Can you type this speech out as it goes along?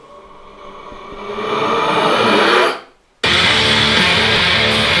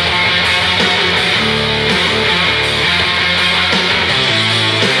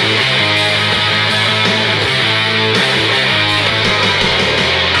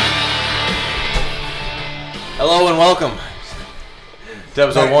welcome to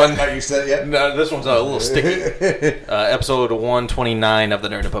episode one. Not you said it yet? No, this one's a little sticky. Episode 129 of the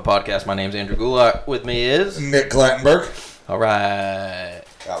Nerd Input Podcast. My name's Andrew Goulart. With me is Nick Clattenburg. All right.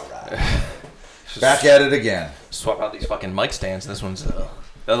 Back at it again. Swap out these fucking mic stands. This one's the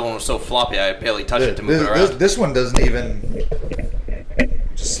other one was so floppy I barely touched it to move it around. This one doesn't even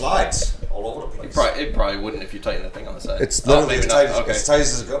just slides all over the place. It probably wouldn't if you tighten the thing on the side. It's literally maybe as tight, not. Okay. as tight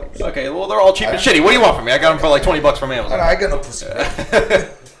as it goes. Okay, well they're all cheap and shitty. What do you want from me? I got them for like $20 from Amazon. I got no pussy.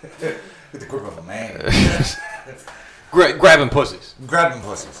 With the grip of a man. Grabbing pussies. Grabbing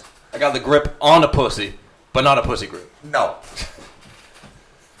pussies. I got the grip on a pussy, but not a pussy grip. No.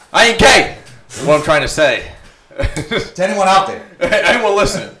 I ain't gay. That's what I'm trying to say. To anyone out there. Anyone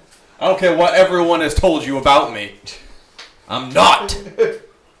listening, I don't care what everyone has told you about me. I'm not.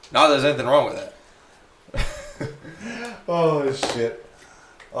 Not that there's anything wrong with that. Oh, shit.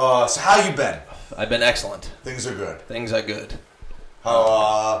 So how you been? I've been excellent. Things are good. Things are good.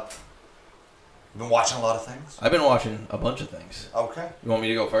 How, you been watching a lot of things? I've been watching a bunch of things. Okay. You want me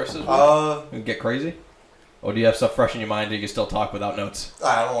to go first this week? Get crazy? Or do you have stuff fresh in your mind that you can still talk without notes?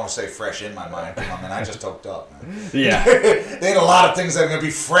 I don't want to say fresh in my mind. Come on, man. I just hooked up, man. Yeah. There ain't a lot of things that are going to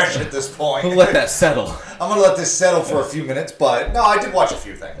be fresh at this point. We'll let that settle. I'm going to let this settle for a few minutes, but no, I did watch a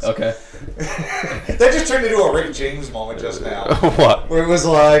few things. Okay. That just turned into a Rick James moment just now. What? Where it was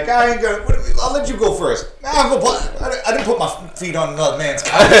like, I ain't gonna, I'll let you go first. I didn't put my feet on another man's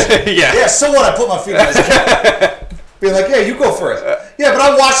couch. Yeah. Yeah, so what? I put my feet on his couch. Be like, yeah, you go first. Yeah, but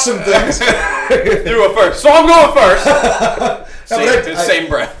I watched some things. You go first. So I'm going first. Same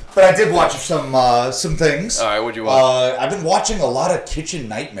breath. But I did watch some things. All right, what'd you watch? I've been watching a lot of Kitchen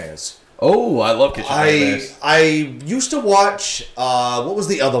Nightmares. Oh, I love Kitchen Nightmares. I used to watch, what was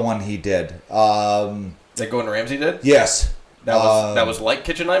the other one he did? That Gordon Ramsay did? Yes. That was like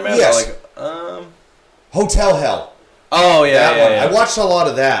Kitchen Nightmares? Yes. Or Hotel Hell. Oh, yeah, Yeah. I watched a lot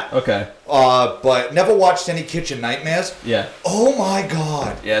of that. Okay. But never watched any Kitchen Nightmares. Yeah. Oh my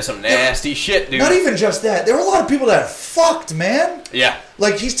god. Yeah, some nasty shit, dude. Not even just that. There were a lot of people that are fucked, man. Yeah.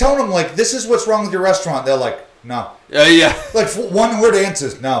 Like, he's telling them, like, this is what's wrong with your restaurant. They're like, no. Yeah. Like, one word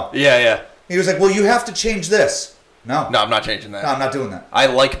answers, no. Yeah. He was like, well, you have to change this. No. No, I'm not changing that. No, I'm not doing that. I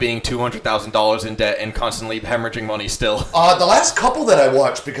like being $200,000 in debt and constantly hemorrhaging money still. The last couple that I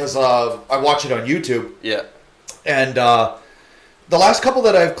watched, because I watch it on YouTube. Yeah. And the last couple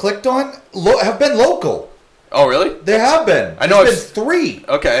that I've clicked on have been local. Oh, really? There have been. I know There's been 3.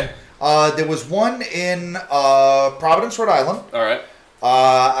 Okay. There was one in Providence, Rhode Island. All right.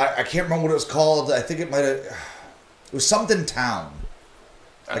 I can't remember what it was called. I think it might have... It was something town.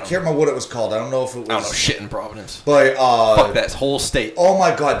 I can't remember what it was called. I don't know if it was... I don't know shit in Providence. But, fuck that whole state. Oh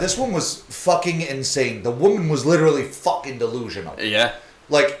my god, this one was fucking insane. The woman was literally fucking delusional. Yeah.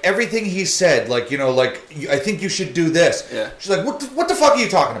 Like, everything he said, like, you know, like, I think you should do this. Yeah. She's like, what the fuck are you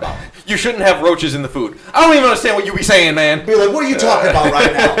talking about? You shouldn't have roaches in the food. I don't even understand what you be saying, man. Be like, what are you talking about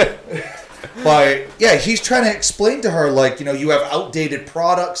right now? But, yeah, he's trying to explain to her, like, you know, you have outdated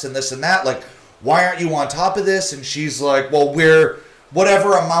products and this and that. Like, why aren't you on top of this? And she's like, well, we're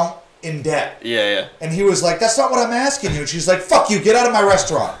whatever amount in debt. Yeah. And he was like, that's not what I'm asking you. And she's like, fuck you, get out of my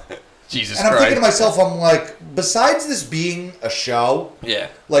restaurant. Jesus And I'm Christ. thinking to myself, I'm like, besides this being a show, Yeah.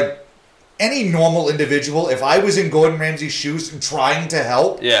 like, any normal individual, if I was in Gordon Ramsay's shoes and trying to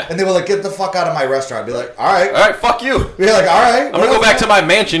help, Yeah. and they were like, get the fuck out of my restaurant, I'd be like, all right. All right, fuck you. Be like, all right. I'm going to go back to my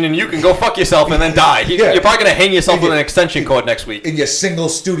mansion and you can go fuck yourself and then die. Yeah. You're probably going to hang yourself with an extension cord next week. In your single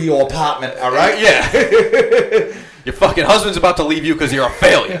studio apartment, all right? Yeah. Your fucking husband's about to leave you because you're a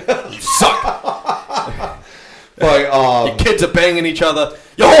failure. You suck. But, Your kids are banging each other.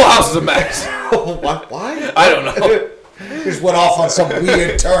 Your whole house is a mess. why? I don't know. Just went off on some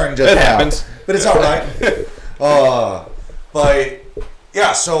weird turn just It now. happens. But it's all right. But,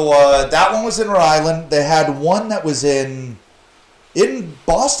 yeah, so that one was in Rhode Island. They had one that was in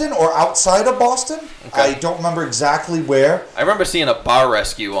Boston or outside of Boston. Okay. I don't remember exactly where. I remember seeing a bar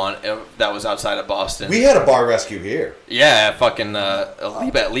rescue on that was outside of Boston. We had a bar rescue here. Yeah, fucking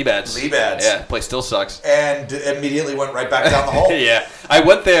Leibad's. Leibad's. Yeah, place still sucks. And immediately went right back down the hole. Yeah, I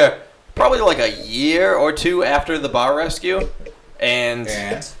went there probably like a year or two after the bar rescue, and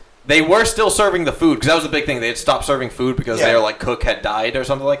they were still serving the food because that was the big thing. They had stopped serving food because their like cook had died or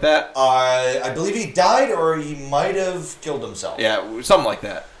something like that. I believe he died or he might have killed himself. Yeah, something like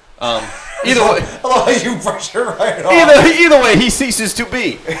that. Either way, Oh, you brush it right off. either way, he ceases to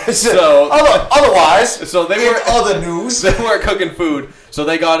be. So otherwise, so they were other news. They weren't cooking food, so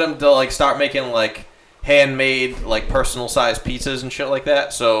they got him to like start making like handmade like personal sized pizzas and shit like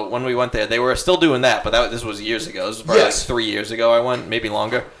that. So when we went there, they were still doing that, but this was years ago. This was probably like 3 years ago. I went, maybe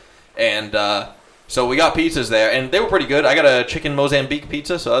longer, and So we got pizzas there, and they were pretty good. I got a chicken Mozambique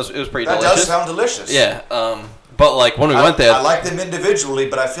pizza, so it was pretty delicious. That does sound delicious. Yeah. But like when we went there, I like them individually,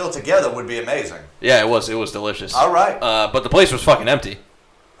 but I feel together would be amazing. Yeah, it was delicious. All right. But the place was fucking empty.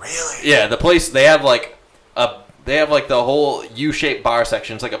 Really? Yeah, the place they have like the whole U-shaped bar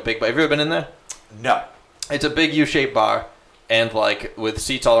section. It's like a big bar. Have you ever been in there? No. It's a big U-shaped bar, and like with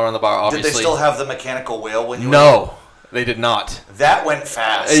seats all around the bar. Obviously, did they still have the mechanical wheel when you? No, they did not. That went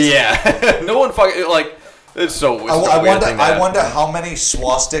fast. Yeah, no one fucking like. It's so weird. I wonder how many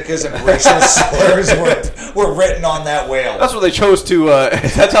swastikas and racial slurs were written on that whale. That's what they chose to.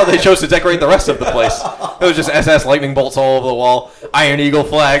 That's how they chose to decorate the rest of the place. It was just SS lightning bolts all over the wall, Iron Eagle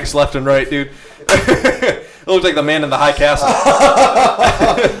flags left and right, dude. It looked like the Man in the High Castle.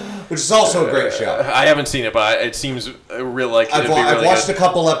 Which is also a great show. I haven't seen it, but it seems real like I've watched a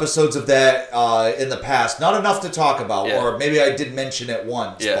couple episodes of that in the past. Not enough to talk about, or maybe I did mention it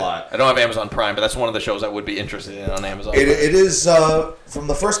once. Yeah. But I don't have Amazon Prime, but that's one of the shows I would be interested in on Amazon. It is from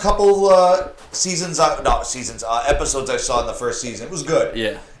the first couple episodes I saw in the first season. It was good.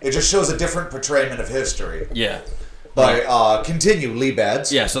 Yeah. It just shows a different portrayment of history. Yeah. But continue,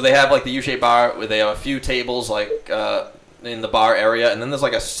 Leebads. Yeah, so they have like the U-shaped bar where they have a few tables like in the bar area, and then there's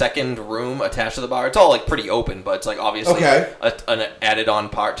like a second room attached to the bar. It's all like pretty open, but it's like obviously an added on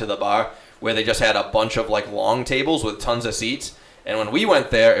part to the bar where they just had a bunch of like long tables with tons of seats. And when we went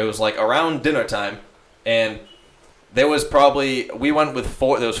there, it was like around dinner time, and there was we went with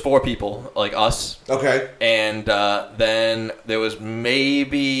there was 4 people, like us. Okay. And then there was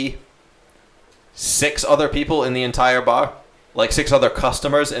maybe 6 other people in the entire bar, like 6 other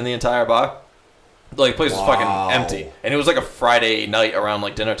customers in the entire bar. Like, the place was fucking empty. And it was like a Friday night around,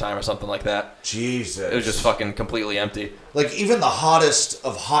 like, dinner time or something like that. Jesus. It was just fucking completely empty. Like, even the hottest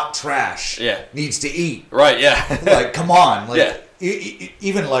of hot trash needs to eat. Right, yeah. Like, come on. Like,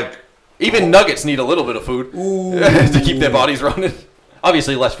 even, like... Even nuggets need a little bit of food to keep their bodies running.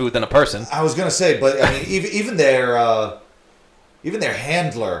 Obviously, less food than a person. I was going to say, but, I mean, even their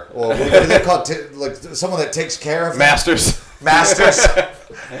handler, or what do they call it? Like, someone that takes care of them. Masters.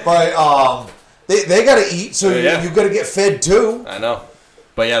 But, They got to eat, so you got to get fed too. I know.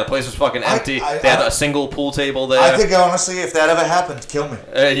 But yeah, the place was fucking empty. They had a single pool table there. I think, honestly, if that ever happened, kill me.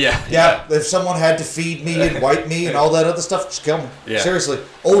 Yeah. If someone had to feed me and wipe me and all that other stuff, just kill me. Yeah. Seriously.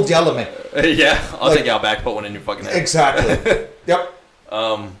 Old yell at me. Yeah. I'll take you out back, put one in your fucking head. Exactly. Yep.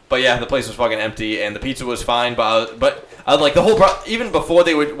 But yeah, the place was fucking empty, and the pizza was fine, but I like the whole even before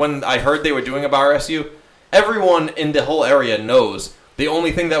when I heard they were doing a bar rescue, everyone in the whole area knows the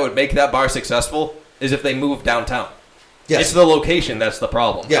only thing that would make that bar successful is if they move downtown. Yes. It's the location that's the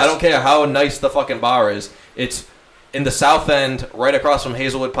problem. Yes. I don't care how nice the fucking bar is. It's in the south end, right across from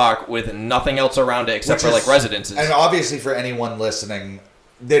Hazelwood Park, with nothing else around it except for like residences. And obviously for anyone listening,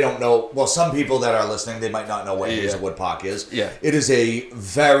 they don't know. Well, some people that are listening, they might not know what Hazelwood Park is. Yeah. It is a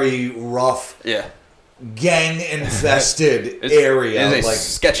very rough, gang-infested area. It's a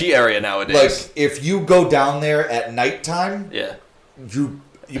sketchy area nowadays. Like, if you go down there at nighttime... Yeah.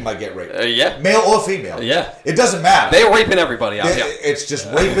 You might get raped. Male or female. Yeah. It doesn't matter. They're raping everybody out here. It's just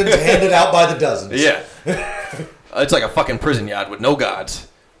raping handed out by the dozens. Yeah. It's like a fucking prison yard with no guards.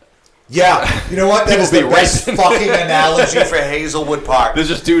 Yeah. You know what? That is the best fucking analogy for Hazelwood Park. There's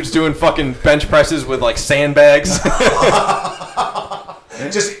just dudes doing fucking bench presses with like sandbags.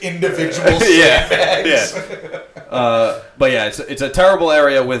 Just individual sandbags. But yeah, it's a terrible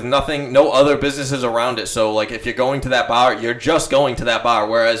area with no other businesses around it. So like, if you're going to that bar, you're just going to that bar.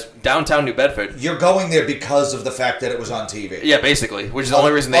 Whereas downtown New Bedford, you're going there because of the fact that it was on TV. Yeah, basically, which is the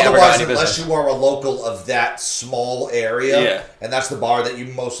only reason they ever got any business. Unless you are a local of that small area, and that's the bar that you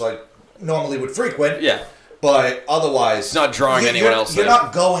most normally would frequent. Yeah. But otherwise, it's not drawing anyone else. You're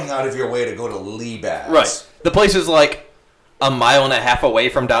not going out of your way to go to Leebads. Right. The place is like a mile and a half away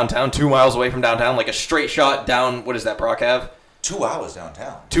from downtown, 2 miles away from downtown, like a straight shot down. What is that, Brock Ave? 2 hours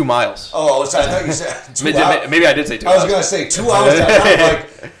downtown. 2 miles. Oh, so I thought you said 2 hours. Maybe I did say 2 hours. I was going to say 2 hours downtown,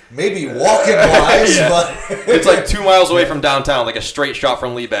 like maybe walking wise, but it's like 2 miles away from downtown, like a straight shot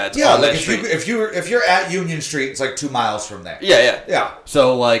from Leebads. Yeah, like if you're at Union Street, it's like 2 miles from there. Yeah.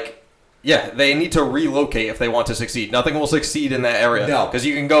 So like, yeah, they need to relocate if they want to succeed. Nothing will succeed in that area. No, because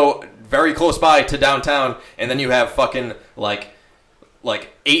you can go very close by to downtown, and then you have fucking like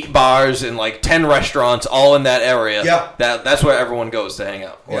 8 bars and like 10 restaurants all in that area. Yeah, that's where everyone goes to hang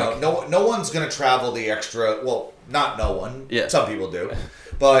out. You know, no one's gonna travel the extra. Well, not no one. Yeah, some people do,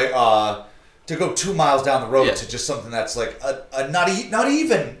 but to go 2 miles down the road to just something that's like a not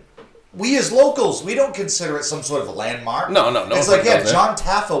even. We as locals, we don't consider it some sort of a landmark. No. It's like, John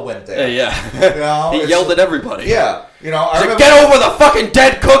Taffa went there. Yeah. You know, he yelled at everybody. Yeah. I remember, get over the fucking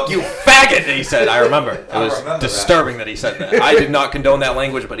dead cook, you faggot. He said, I remember. It was disturbing that he said that. I did not condone that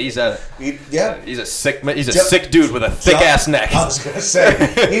language, but he said it. He's a sick dude with a thick ass neck. I was gonna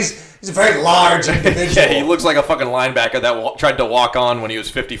say he's a very large individual. Yeah, he looks like a fucking linebacker that tried to walk on when he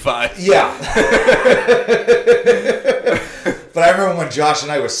was 55. Yeah. But I remember when Josh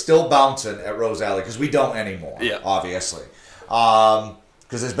and I were still bouncing at Rose Alley, because we don't anymore, obviously.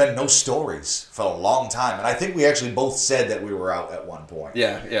 Because there's been no stories for a long time. And I think we actually both said that we were out at one point.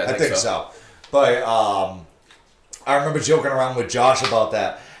 Yeah, I think so. But I remember joking around with Josh about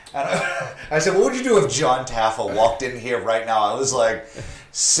that. And I said, what would you do if John Tafel walked in here right now? I was like,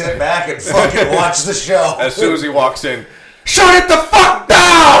 sit back and fucking watch the show. As soon as he walks in, shut it the fuck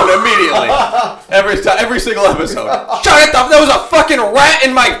down! Immediately. Every single episode. Shut it the... There was a fucking rat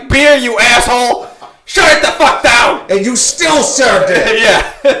in my beer, you asshole! Shut it the fuck down! And you still served it!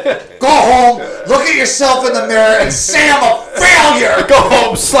 Yeah. Go home, look at yourself in the mirror, and say I'm a failure! Go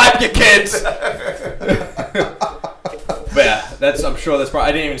home, slap your kids! But yeah, I'm sure that's probably...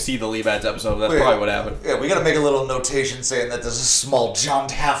 I didn't even see the Lee Bads episode. That's probably what happened. Yeah, we gotta make a little notation saying that there's a small John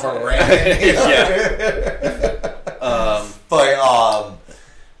Taffer rant.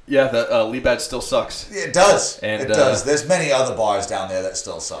 Yeah, the Lee Bad still sucks. It does. And, it does. There's many other bars down there that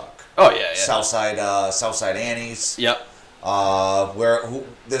still suck. Oh yeah. Southside Annie's. Yep.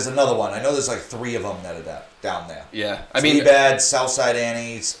 There's another one. I know there's like 3 of them that are down there. Yeah, Lee Bad, Southside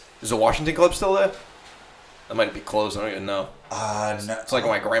Annie's. Is the Washington Club still there? That might be closed. I don't even know. No. It's like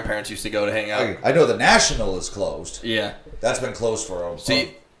my grandparents used to go to hang out. I know the National is closed. Yeah. That's been closed for a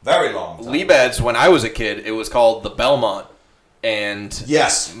very long time. Lee Bad's, when I was a kid, it was called the Belmont. And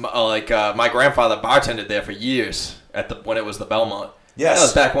yes, my grandfather bartended there for years when it was the Belmont. Yes, that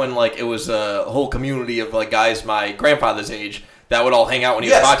was back when it was a whole community of guys my grandfather's age that would all hang out when he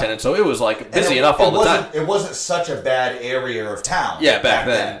was bartending. So it was busy enough all the time. It wasn't such a bad area of town. Yeah, back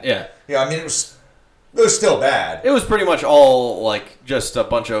then. Yeah. Yeah, I mean it was still bad. It was pretty much all just a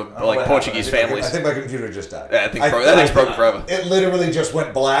bunch of Portuguese families. I think my computer just died. Yeah, that thing's broken forever. It literally just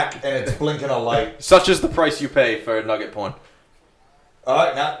went black and it's blinking a light. Such is the price you pay for nugget porn.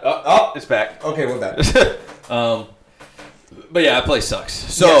 It's back. Okay, we're back. But yeah, that place sucks.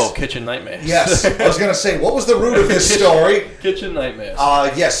 So, yes. Kitchen Nightmares. Yes. I was going to say, what was the root of this story? Kitchen Nightmares.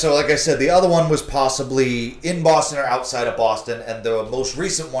 Yes, so like I said, the other one was possibly in Boston or outside of Boston, and the most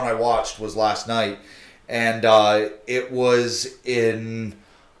recent one I watched was last night, and it was in,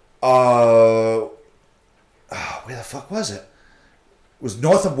 where the fuck was it? It was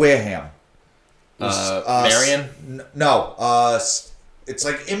north of Wareham. Marion? No, it's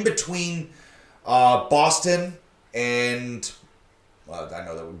in between Boston and... Well, I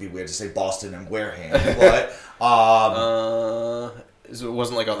know that would be weird to say Boston and Wareham, but... it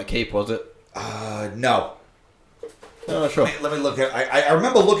wasn't on the Cape, was it? No. No, sure. Let me look at... I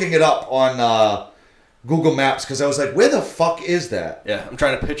remember looking it up on Google Maps, because I was like, where the fuck is that? Yeah, I'm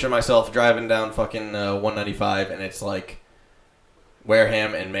trying to picture myself driving down fucking 195, and it's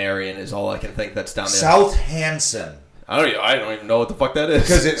Wareham and Marion is all I can think that's down there. South Hanson. I don't even know what the fuck that is.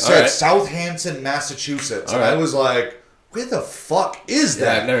 Because it said South Hanson, Massachusetts. And I was like, where the fuck is that?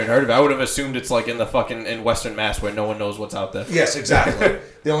 Yeah, I've never even heard of it. I would have assumed it's in Western Mass where no one knows what's out there. Yes, exactly.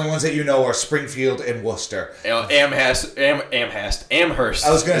 The only ones that you know are Springfield and Worcester. Amherst.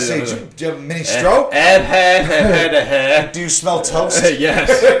 I was going to say, do you have a mini stroke? Do you smell toast?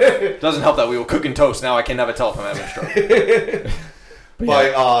 Yes. Doesn't help that we were cooking toast. Now I can never tell if I'm having a stroke.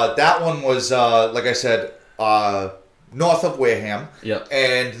 But that one was, like I said, north of Wareham. Yep.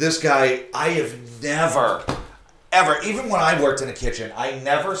 And this guy, I have never, ever, even when I worked in a kitchen, I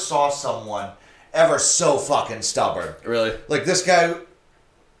never saw someone ever so fucking stubborn. Really? This guy,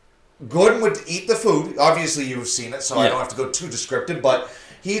 Gordon would eat the food. Obviously, you've seen it, so I don't have to go too descriptive, but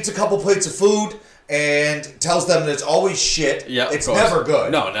he eats a couple plates of food and tells them that it's always shit. Yeah, it's never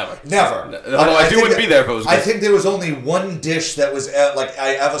good. No, never. Never. Otherwise, you wouldn't be there if it was good. I think there was only one dish that was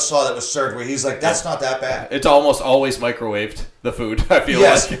I ever saw that was served where he's like, that's not that bad. It's almost always microwaved, the food, I feel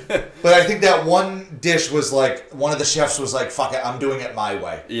like. But I think that one dish was one of the chefs was like, fuck it, I'm doing it my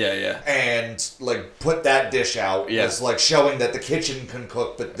way. Yeah. And put that dish out as showing that the kitchen can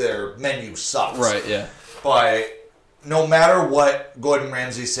cook, but their menu sucks. Right, yeah. But no matter what Gordon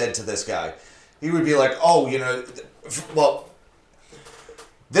Ramsay said to this guy, he would be like,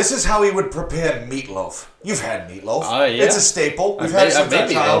 this is how he would prepare meatloaf. You've had meatloaf. Yeah. It's a staple. We've had it since our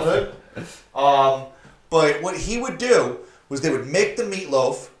childhood. But what he would do was they would make the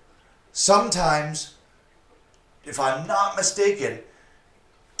meatloaf, sometimes, if I'm not mistaken,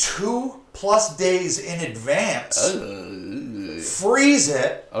 2+ days in advance, freeze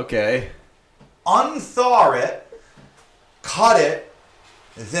it, okay, unthaw it, cut it,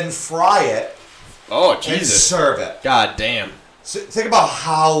 then fry it. Oh, And Jesus. serve it. God damn. So think about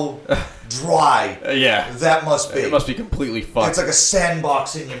how dry that must be. It must be completely fucked. It's like a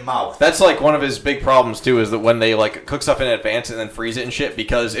sandbox in your mouth. That's like one of his big problems too, is that when they like cook stuff in advance and then freeze it and shit,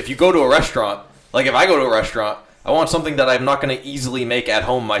 because if you go to a restaurant, like if I go to a restaurant, I want something that I'm not going to easily make at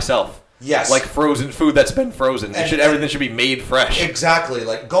home myself. Yes. Like frozen food that's been frozen. Everything should be made fresh. Exactly.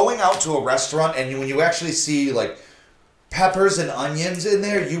 Like going out to a restaurant and when you actually see like peppers and onions in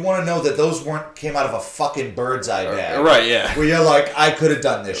there, you want to know that those came out of a fucking bird's eye bag. Right, yeah. Where you're like, I could have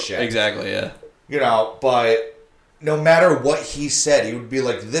done this shit. Exactly, yeah. You know, but no matter what he said, he would be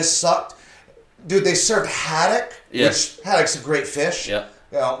like, this sucked. Dude, they served haddock, which haddock's a great fish. Yeah.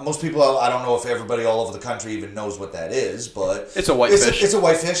 You know, most people, I don't know if everybody all over the country even knows what that is, but... It's a white fish. It's a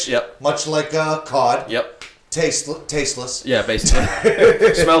white fish. Yep. Much like cod. Yep. Tasteless. Yeah,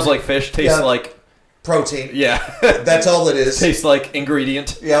 basically. Smells like fish, tastes like... Protein. Yeah. That's all it is. Tastes like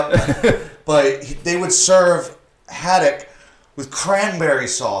ingredient. Yep. But they would serve haddock with cranberry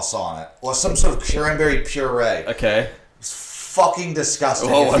sauce on it. Or some sort of cranberry puree. Okay. It's fucking disgusting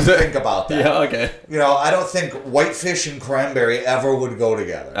if you think about that. Yeah, okay. You know, I don't think whitefish and cranberry ever would go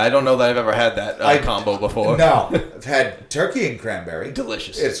together. I don't know that I've ever had that combo before. No. I've had turkey and cranberry.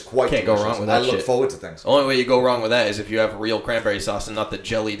 Delicious. It's quite Can't delicious. go wrong with that I look shit. forward to things. The only way you go wrong with that is if you have real cranberry sauce and not the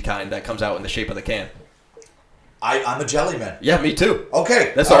jellied kind that comes out in the shape of the can. I'm a jelly man. Yeah, me too.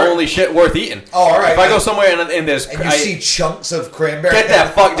 Okay. That's the only shit worth eating. Oh, all right. If I go somewhere and there's... And you see chunks of cranberry. Get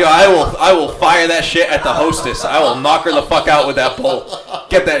that fuck, dude. I will fire that shit at the hostess. I will knock her the fuck out with that bowl.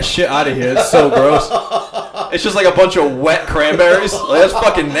 Get that shit out of here. It's so gross. It's just like a bunch of wet cranberries. Like, that's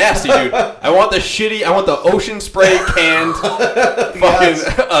fucking nasty, dude. I want the Ocean Spray canned fucking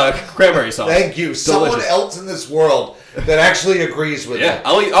cranberry sauce. Thank you. Delicious. Someone else in this world that actually agrees with Yeah, it.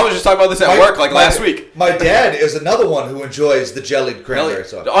 I was just talking about this at work last week. My dad is another one who enjoys the jellied cranberry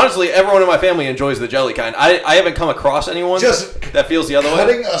sauce. Honestly, everyone in my family enjoys the jelly kind. I haven't come across anyone that feels the other way.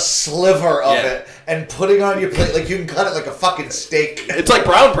 Cutting a sliver of it and putting it on your plate, like you can cut it like a fucking steak. It's like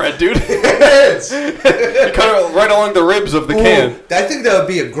brown bread, dude. It is. You cut it right along the ribs of the can. I think that would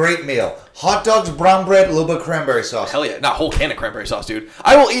be a great meal. Hot dogs, brown bread, a little bit of cranberry sauce. Hell yeah. Not a whole can of cranberry sauce, dude.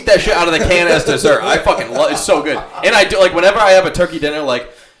 I will eat that shit out of the can as dessert. I fucking love it. It's so good. And I do, like, whenever I have a turkey dinner,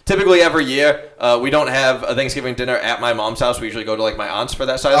 like, typically every year, we don't have a Thanksgiving dinner at my mom's house. We usually go to, like, my aunt's for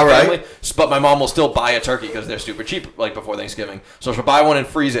that side of the family. But my mom will still buy a turkey because they're super cheap, like, before Thanksgiving. So she'll buy one and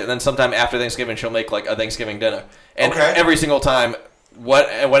freeze it, and then sometime after Thanksgiving, she'll make, like, a Thanksgiving dinner. And every single time...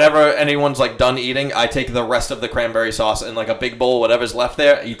 Whenever anyone's like done eating, I take the rest of the cranberry sauce in like a big bowl, whatever's left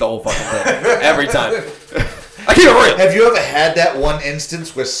there, eat the whole fucking thing. Every time. I keep it real. Have you ever had that one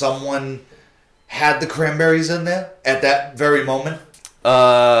instance where someone had the cranberries in there at that very moment?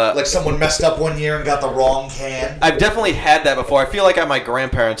 Like someone messed up one year and got the wrong can? I've definitely had that before. I feel like at my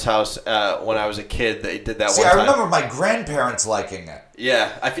grandparents' house when I was a kid, they did that one time. I remember my grandparents liking it.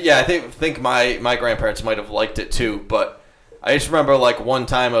 Yeah, I think my grandparents might have liked it too, but I just remember, like, one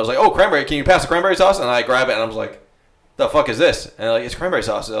time I was like, oh, cranberry, can you pass the cranberry sauce? And I grab it, and I was like, the fuck is this? And they're like, it's cranberry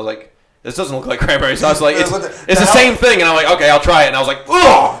sauce. And I was like, this doesn't look like cranberry sauce. Like, it's the same thing. And I'm like, okay, I'll try it. And I was like,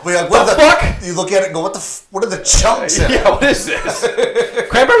 oh, what the fuck? You look at it and go, what are the chunks in it? Yeah, what is this?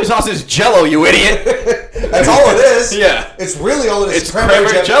 Cranberry sauce is Jell-O, you idiot. That's all it is. Yeah. It's really all it is. It's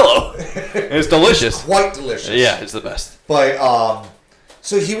cranberry Jell-O. And it's delicious. It's quite delicious. Yeah, it's the best. But,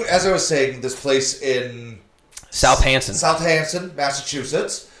 so as I was saying, this place in... Southampton,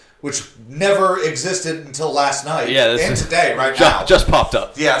 Massachusetts, which never existed until last night. Yeah, and today, right now. Just popped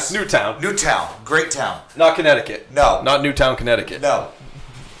up. Yes. Newtown. Great town. Not Connecticut. No. Not Newtown, Connecticut. No.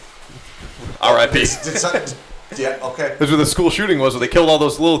 R.I.P. Yeah, okay. That's where the school shooting was, where they killed all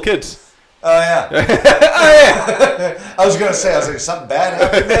those little kids. Oh, yeah. Oh, yeah. I was going to say, something bad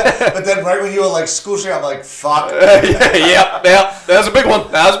happened there. But then right when you were like, school shooting, I'm like, fuck. Yeah. That was a big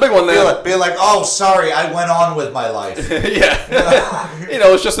one. That was a big one there. Be like, oh, sorry, I went on with my life. Yeah.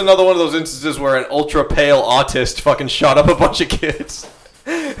 It's just another one of those instances where an ultra pale autist fucking shot up a bunch of kids.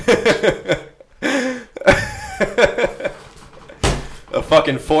 A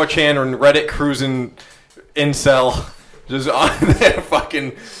fucking 4chan and Reddit cruising incel just on there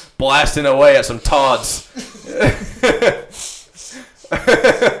fucking blasting away at some Tods.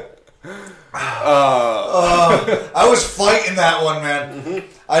 I was fighting that one, man. Mm-hmm.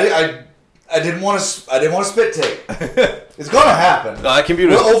 I didn't want to spit take. It's gonna happen. No, that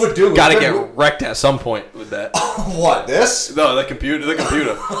computer. We're overdue. Gotta get wrecked at some point with that. What, this? No, the computer.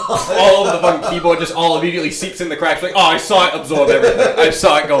 All over the fucking keyboard, just all immediately seeps in the cracks. Like, oh, I saw it absorb everything. I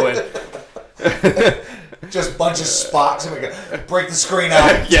saw it go in. Just a bunch of sparks and we go break the screen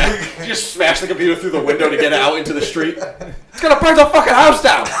out. Yeah. You just smash the computer through the window to get it out into the street. It's gonna burn the fucking house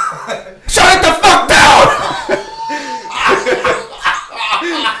down. Shut it the fuck down.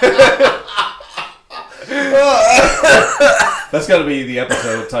 That's gotta be the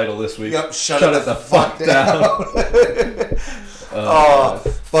episode title this week. Yep. Shut it the fuck down.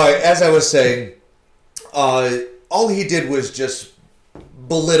 But as I was saying, all he did was just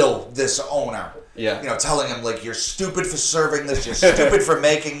belittle this owner. Yeah. You know, telling him, like, you're stupid for serving this, you're stupid for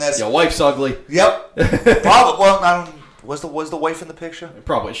making this. Your wife's ugly. Yep. Probably. Well, was the wife in the picture?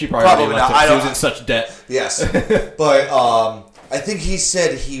 Probably. She probably not. She was in such debt. Yes. But I think he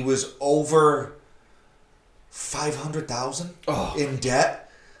said he was over $500,000 in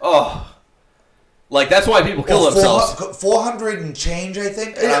debt. Oh. Like, that's why people kill themselves. 400 and change, I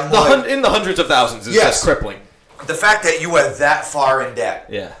think. And In the hundreds of thousands is just crippling. The fact that you were that far in debt.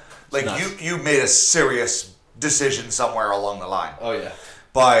 Yeah. Like, you made a serious decision somewhere along the line. Oh, yeah.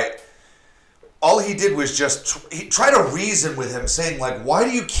 But all he did was just try to reason with him, saying, like, why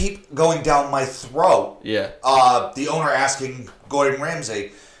do you keep going down my throat? Yeah. The owner asking Gordon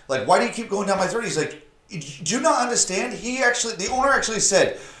Ramsay, like, why do you keep going down my throat? He's like, do you not understand? The owner actually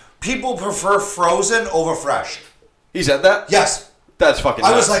said, people prefer frozen over fresh. He said that? Yes. That's fucking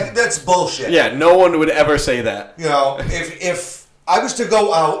nuts. I was like, that's bullshit. Yeah, no one would ever say that. You know, if I was to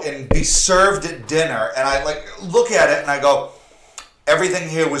go out and be served at dinner and I like look at it and I go, everything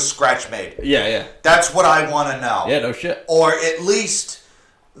here was scratch made. Yeah, yeah. That's what I want to know. Yeah, no shit. Or at least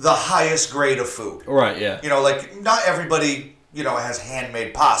the highest grade of food. Right, yeah. You know, like not everybody, you know, has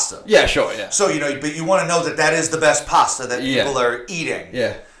handmade pasta. Yeah, sure, yeah. So, you know, but you want to know that is the best pasta that people are eating.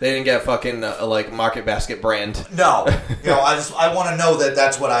 Yeah. They didn't get fucking, like, Market Basket brand. No. You know, I want to know that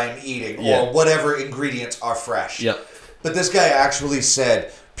that's what I'm eating. Or whatever ingredients are fresh. Yep. But this guy actually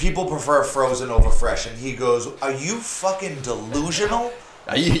said, people prefer frozen over fresh. And he goes, are you fucking delusional?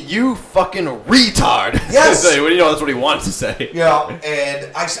 You fucking retard. Yes. You know, that's what he wants to say. Yeah,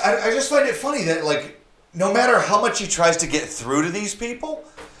 and I just find it funny that, like, no matter how much he tries to get through to these people,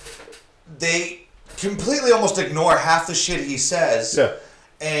 they completely almost ignore half the shit he says. Yeah.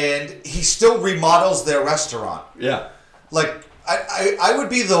 And he still remodels their restaurant. Yeah. Like, I would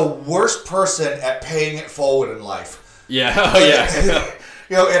be the worst person at paying it forward in life. Yeah. Oh, yeah.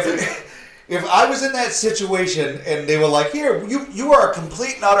 You know, if I was in that situation and they were like, here, you are a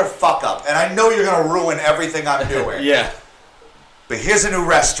complete and utter fuck up, and I know you're going to ruin everything I'm doing. Yeah. But here's a new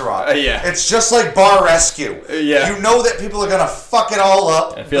restaurant. Yeah. It's just like Bar Rescue. Yeah. You know that people are going to fuck it all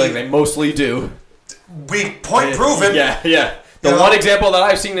up. I feel like they mostly do. Point proven. Yeah, yeah. The one example that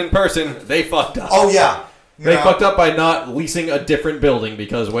I've seen in person, they fucked up. Oh, yeah. They fucked up by not leasing a different building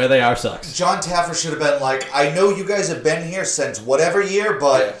because where they are sucks. John Taffer should have been like, I know you guys have been here since whatever year,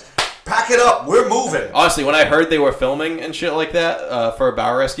 but pack it up. We're moving. Honestly, when I heard they were filming and shit like that for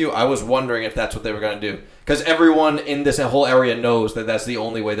Bar Rescue, I was wondering if that's what they were going to do. Because everyone in this whole area knows that that's the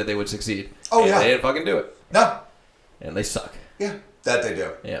only way that they would succeed. Oh, and yeah. They didn't fucking do it. No. And they suck. Yeah, that they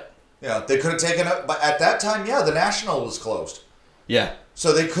do. Yeah. Yeah, they could have taken it, but at that time, the National was closed. Yeah.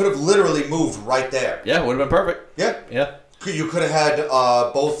 So they could have literally moved right there. Yeah, would have been perfect. Yeah. Yeah. You could have had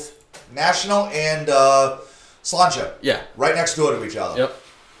both National and Slancha. Yeah. Right next door to each other. Yep.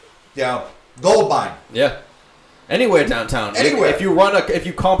 Yeah. Gold mine. Yeah. Anywhere downtown. Anywhere. If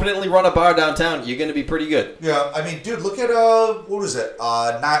you competently run a bar downtown, you're going to be pretty good. Yeah. I mean, dude, look at what was it?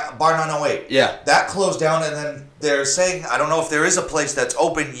 Bar 908. Yeah. That closed down, and then they're saying, I don't know if there is a place that's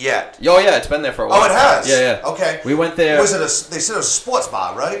open yet. Oh yeah, it's been there for a while. Oh, it has. Yeah. Okay. We went there. Was it they said it was a sports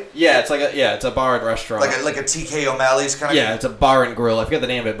bar, right? Yeah, it's a bar and restaurant. Like a TK O'Malley's kind of. Yeah, it's a bar and grill. I forget the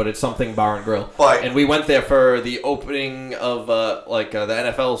name of it, but it's something bar and grill. But, and we went there for the opening of the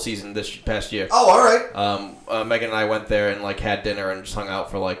NFL season this past year. Oh, all right. Megan and I went there and had dinner and just hung out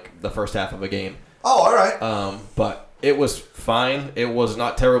for the first half of a game. Oh, all right. But it was fine. It was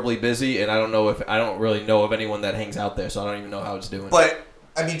not terribly busy, and I don't really know of anyone that hangs out there, so I don't even know how it's doing. But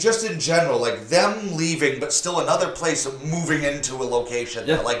I mean, just in general, like them leaving, but still another place moving into a location.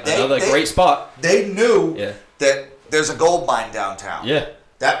 Yeah, like another great spot. They knew Yeah. that there's a gold mine downtown. Yeah.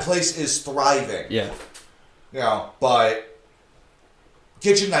 That place is thriving. Yeah. You know, but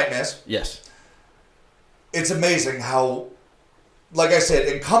Kitchen Nightmares. Yes. It's amazing how, like I said,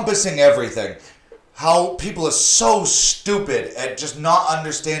 encompassing everything. How people are so stupid at just not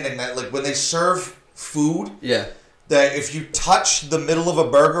understanding that, like, when they serve food, Yeah. that if you touch the middle of a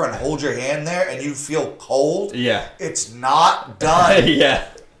burger and hold your hand there and you feel cold, Yeah. it's not done. Yeah.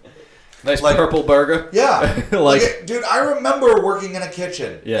 Nice purple burger. Yeah. Dude, I remember working in a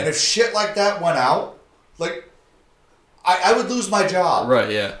kitchen. Yeah. And if shit like that went out, like, I would lose my job.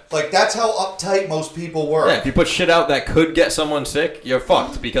 Right, yeah. Like, that's how uptight most people were. Yeah, if you put shit out that could get someone sick, you're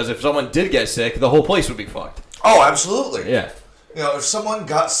fucked. Because if someone did get sick, the whole place would be fucked. Oh, absolutely. Yeah. You know, if someone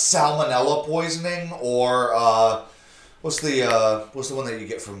got salmonella poisoning or what's the one that you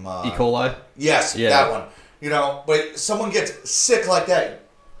get from E. coli? Yes, that one. You know, but someone gets sick like that,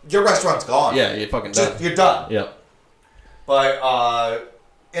 your restaurant's gone. Yeah, you're fucking done. You're done. Yep. But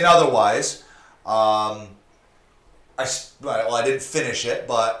and otherwise, I didn't finish it,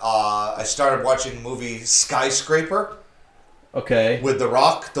 but I started watching the movie Skyscraper. Okay. With The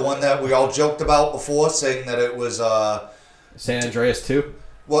Rock, the one that we all joked about before, saying that it was San Andreas 2?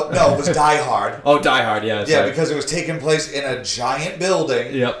 Well, no, it was Die Hard. Oh, Die Hard, yeah. Yeah, because it was taking place in a giant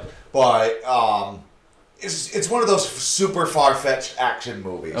building. Yep. But it's one of those super far-fetched action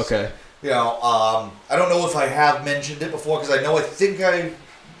movies. Okay. You know, I don't know if I have mentioned it before, because I think I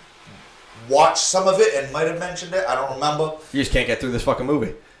watched some of it and might have mentioned it. I don't remember. You just can't get through this fucking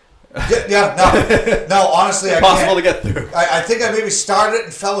movie. No, honestly, I can't. Impossible to get through. I think I maybe started it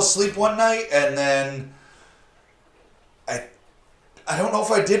and fell asleep one night, and then I don't know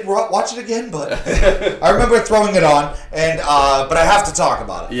if I did watch it again, but I remember throwing it on, and but I have to talk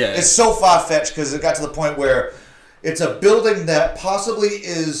about it. Yeah. It's so far-fetched because it got to the point where it's a building that possibly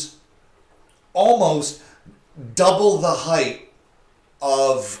is almost double the height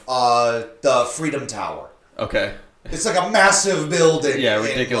of the Freedom Tower. Okay. It's like a massive building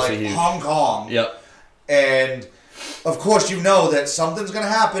ridiculously in huge. Hong Kong. Yep. And of course you know that something's going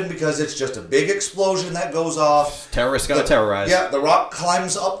to happen because it's just a big explosion that goes off. Terrorists gonna terrorize. Yeah, The Rock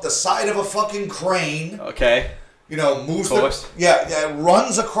climbs up the side of a fucking crane. Okay. You know, moves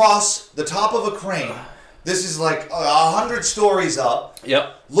runs across the top of a crane. This is like 100 stories up.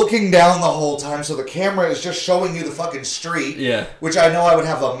 Yep. Looking down the whole time, so the camera is just showing you the fucking street. Yeah. Which I know I would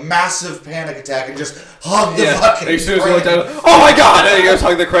have a massive panic attack and just hug the fucking as soon as crane. you look down, oh my god! And you just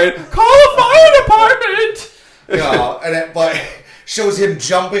hug the crane. Call the fire department! But shows him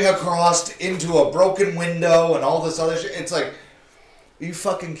jumping across into a broken window and all this other shit. It's like, are you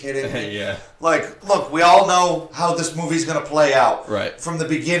fucking kidding me? Yeah. Like, look, we all know how this movie's gonna play out. Right. From the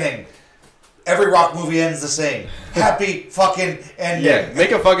beginning. Every Rock movie ends the same. Happy fucking ending. Yeah,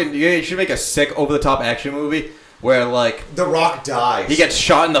 you should make a sick, over-the-top action movie where, like... The Rock dies. He gets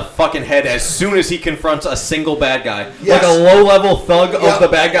shot in the fucking head as soon as he confronts a single bad guy. Yes. Like a low-level thug of the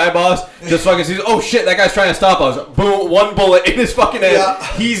bad guy boss just fucking sees, oh shit, that guy's trying to stop us. Boom, one bullet in his fucking head. Yeah.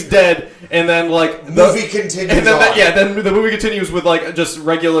 He's dead. And then, like... The movie continues and then then the movie continues with, like, just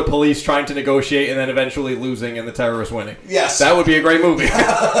regular police trying to negotiate and then eventually losing and the terrorists winning. Yes. That would be a great movie.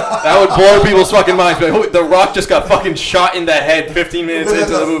 That would blow people's fucking minds. Like, oh, The Rock just got fucking shot in the head 15 minutes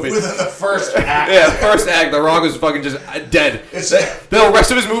into the movie. Within the first act. Yeah, first act, The Rock was fucking just dead. The rest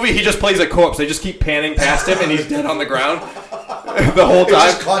of his movie, he just plays a corpse. They just keep panning past him and he's dead on the ground the whole time.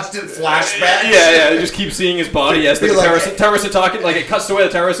 It's just constant flashbacks. Yeah, they just keep seeing his body as the terrorists are talking. Like, it cuts to where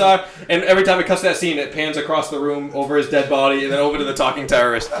the terrorists are, and every time it cuts to that scene, it pans across the room over his dead body and then over to the talking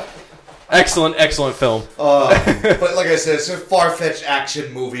terrorist. Excellent film. But like I said, it's a far-fetched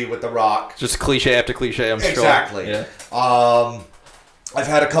action movie with The Rock. Just cliche after cliche, I'm sure. Exactly. Yeah. I've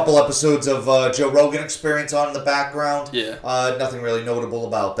had a couple episodes of Joe Rogan Experience on in the background. Yeah. Nothing really notable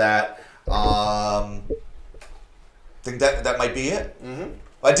about that. Think that might be it. Mm-hmm.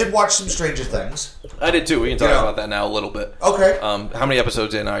 I did watch some Stranger Things. I did too. We can talk about that now a little bit. Okay. How many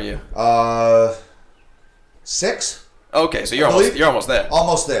episodes in are you? 6. Okay, so you're almost there.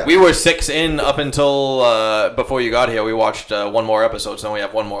 Almost there. We were 6 in up until before you got here. We watched one more episode, so we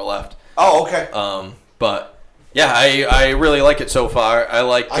have one more left. Oh, okay. But yeah, I really like it so far.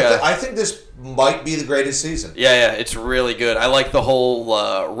 I think this might be the greatest season. Yeah, it's really good. I like the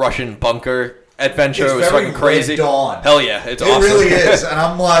whole Russian bunker adventure. It's it was very fucking crazy. Red Dawn. Hell yeah, it's awesome. It really is, and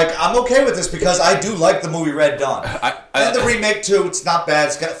I'm okay with this because I do like the movie Red Dawn. And the remake too. It's not bad.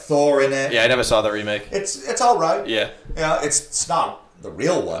 It's got Thor in it. Yeah, I never saw the remake. It's all right. Yeah. It's not the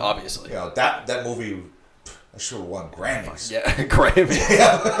real one. Obviously. That movie. I should have won Grammys. Yeah,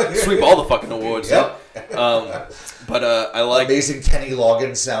 Grammys. Sweep all the fucking awards. Yep. But I like amazing Kenny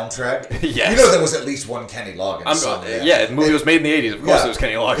Loggins soundtrack. Yes. You know there was at least one Kenny Loggins song. Yeah, the movie was made in the 80s. Of course it was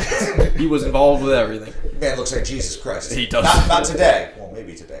Kenny Loggins. He was involved with everything. Man looks like Jesus Christ. He does. Not today. Well,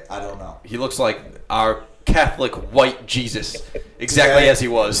 maybe today. I don't know. He looks like our Catholic white Jesus. Exactly as he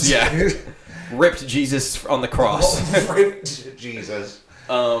was. Yeah. Ripped Jesus on the cross. Ripped Jesus.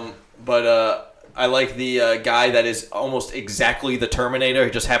 But I like the guy that is almost exactly the Terminator.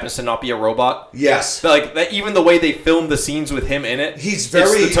 He just happens to not be a robot. Yes. Like that, even the way they filmed the scenes with him in it. He's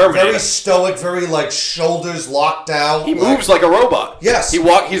very stoic, very like shoulders locked out. He moves like a robot. Yes.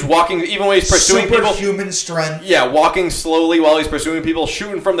 He's walking even when he's pursuing people. Superhuman strength. Yeah, walking slowly while he's pursuing people,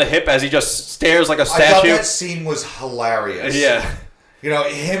 shooting from the hip as he just stares like a statue. I thought that scene was hilarious. Yeah. You know,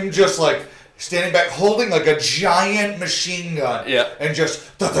 him just like standing back, holding like a giant machine gun. Yeah. And just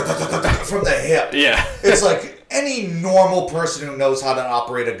from the hip. Yeah. It's like any normal person who knows how to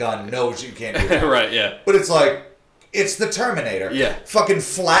operate a gun knows you can't do that. Right, yeah. But it's like, it's the Terminator. Yeah. Fucking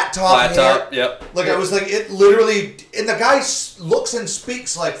flat top. Yep. Like, I was like, it literally, and the guy looks and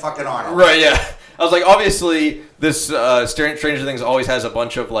speaks like fucking Arnold. Right, yeah. I was like, obviously, this Stranger Things always has a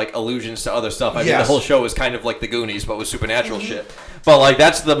bunch of, like, allusions to other stuff. I mean, the whole show is kind of like The Goonies, but with supernatural shit. But, like,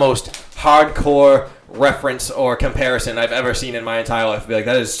 that's the most hardcore reference or comparison I've ever seen in my entire life. Like,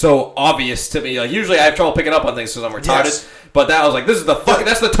 that is so obvious to me. Like, usually I have trouble picking up on things because I'm retarded. Yes. But that, I was like, this is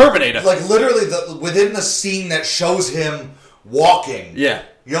that's the Terminator. Like, literally, within the scene that shows him walking, you're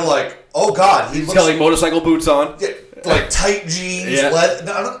like, oh, God. He's got, like, motorcycle boots on. Yeah. Like tight jeans,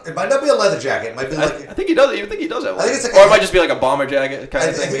 it might not be a leather jacket. It might be like I think he does. You think he does have one? I think it's like or it might just be like a bomber jacket kind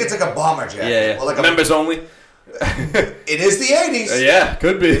of thing. I think it's like a bomber jacket. Yeah. Or like members only. It is the 80s. Yeah,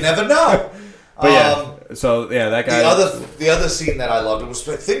 could be. You never know. But that guy. The other scene that I loved was,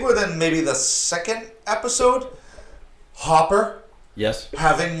 I think, within maybe the second episode, Hopper. Yes.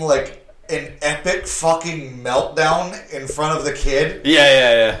 Having like an epic fucking meltdown in front of the kid.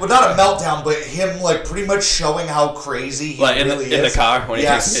 Yeah. Well, not a meltdown, but him like pretty much showing how crazy he really is. In the car when he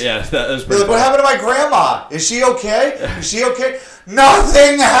takes. Yeah, that was pretty. Like, what happened to my grandma? Is she okay? Is she okay?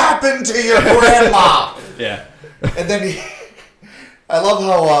 Nothing happened to your grandma. Yeah. And then I love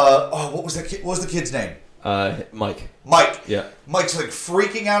how what was the kid's name? Mike. Mike. Yeah. Mike's like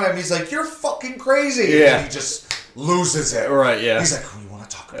freaking out at him. He's like, "You're fucking crazy." Yeah. And he just loses it. Right. Yeah. He's like, "Oh, you want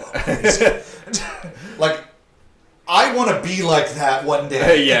to talk about crazy?" Like, I want to be like that one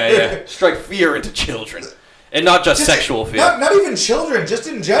day. Yeah. Strike fear into children, and not just sexual fear. Not even children, just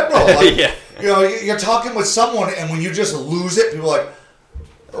in general. Like, yeah. You know, you're talking with someone, and when you just lose it, people are like,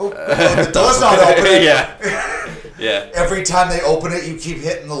 "Oh, the door's not opening." Yeah. Every time they open it, you keep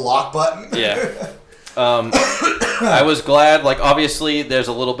hitting the lock button. Yeah. I was glad, like, obviously there's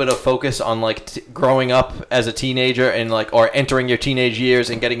a little bit of focus on, like, growing up as a teenager and, like, or entering your teenage years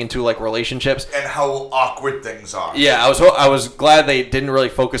and getting into, like, relationships. And how awkward things are. Yeah, I was glad they didn't really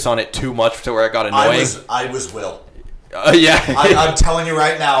focus on it too much to where it got annoying. I was Will. Yeah. I'm telling you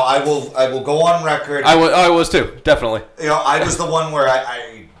right now, I will go on record. I was too, definitely. You know, I was the one where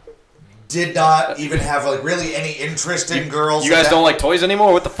I did not even have like really any interest in girls. You guys don't like toys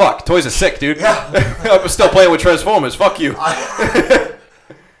anymore? What the fuck? Toys are sick, dude. Yeah. I'm still playing with Transformers. Fuck you.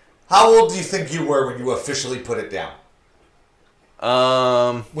 How old do you think you were when you officially put it down?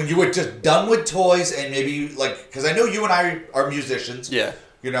 When you were just done with toys and maybe you, like, because I know you and I are musicians. Yeah.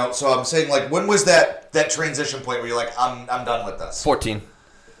 You know, so I'm saying, like, when was that transition point where you're like, I'm done with this? 14.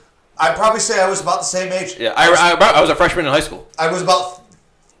 I'd probably say I was about the same age. Yeah, I was a freshman in high school. I was about...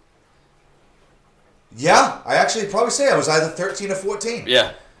 Yeah, I actually probably say I was either 13 or 14.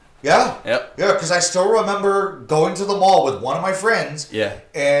 Yeah. Yeah. Yep. Yeah, because I still remember going to the mall with one of my friends. Yeah.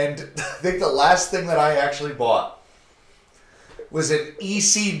 And I think the last thing that I actually bought was an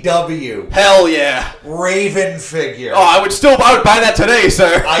ECW. Hell yeah. Raven figure. Oh, I would buy that today,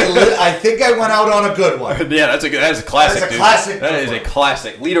 sir. I think I went out on a good one. Yeah, that is a classic, dude. That is a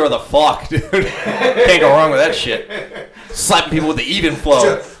classic. Leader of the flock, dude. Can't go wrong with that shit. Slapping people with the even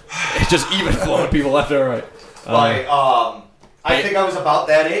flow. It's just even flowing people left and right. I think I was about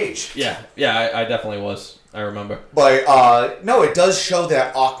that age. Yeah, I definitely was. I remember. But no, it does show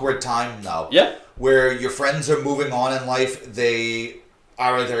that awkward time though. Yeah. Where your friends are moving on in life, they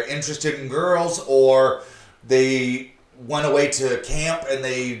are either interested in girls or they went away to camp and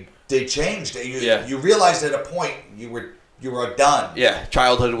they changed. You realized at a point you were done. Yeah,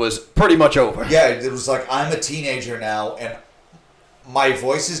 childhood was pretty much over. Yeah, it was like, I'm a teenager now and my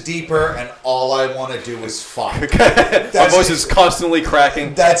voice is deeper and all I want to do is fuck. My voice is constantly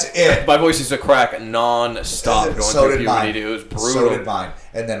cracking. That's it. My voice used to crack non-stop going through puberty. It was brutal. So did mine.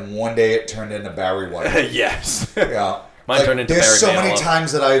 And then one day it turned into Barry White. Yes. Yeah. Mine turned into Barry There's so Manilow. many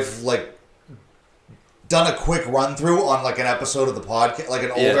times that I've like done a quick run through on like an episode of the podcast, like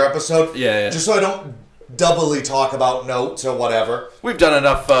an older episode. Yeah. Just so I don't doubly talk about notes or whatever. We've done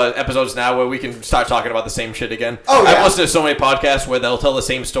enough episodes now where we can start talking about the same shit again. Oh, yeah. I've listened to so many podcasts where they'll tell the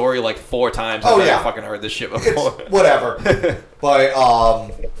same story like 4 times. I've never fucking heard this shit before. Whatever. But,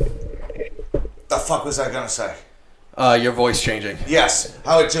 the fuck was I going to say? Your voice changing. Yes,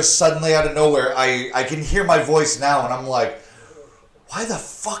 how it just suddenly out of nowhere, I can hear my voice now, and I'm like, why the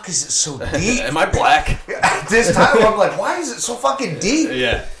fuck is it so deep? Am I black? This time I'm like, why is it so fucking deep?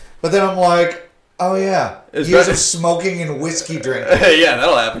 Yeah. But then I'm like, oh yeah, It's years better- of smoking and whiskey drinking. Yeah,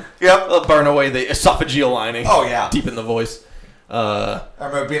 that'll happen. Yep. It'll burn away the esophageal lining. Oh, yeah. Deep in the voice. I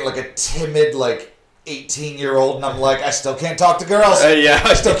remember being like a timid, like 18-year-old, and I'm like, I still can't talk to girls. Yeah.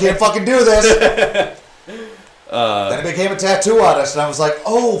 I still can't fucking do this. Then I became a tattoo artist, and I was like,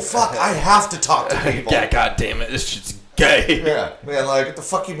 oh fuck, I have to talk to people. Yeah, god damn it. This shit's gay. Yeah, man, like, what the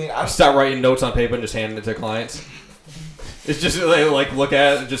fuck you mean? Start writing notes on paper and just handing it to clients. It's just they like look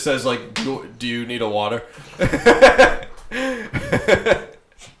at it. It just says like, "Do you need a water?"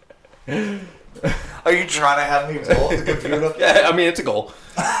 Are you trying to have me blow up the computer? Yeah, I mean, it's a goal.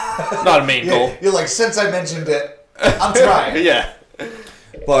 Not a main goal. You're like, since I mentioned it, I'm trying. Yeah.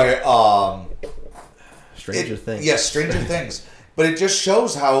 But Stranger Things. Yes, Stranger Things. But it just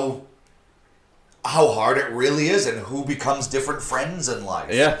shows how hard it really is, and who becomes different friends in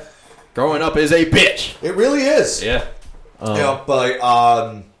life. Yeah. Growing up is a bitch. It really is. Yeah. But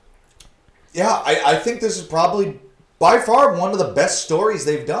I think this is probably by far one of the best stories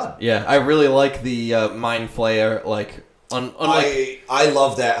they've done. Yeah, I really like the Mind Flayer, like, unlike... I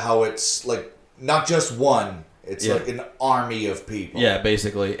love that, how it's like not just one, it's Yeah. like an army of people. Yeah,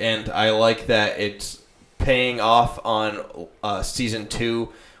 basically. And I like that it's paying off on season 2,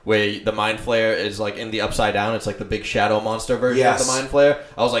 where the Mind Flayer is like in the Upside Down. It's like the big shadow monster version Yes. of the Mind Flayer.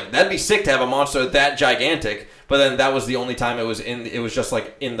 I was like, that'd be sick to have a monster that gigantic. But then that was the only time it was in. It was just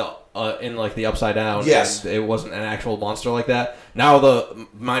like in like the Upside Down. Yes. And it wasn't an actual monster like that. Now the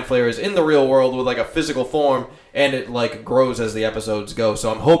Mind Flayer is in the real world with like a physical form, and it like grows as the episodes go. So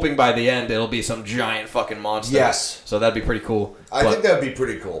I'm hoping by the end it'll be some giant fucking monster. Yes. So that'd be pretty cool. I But think that would be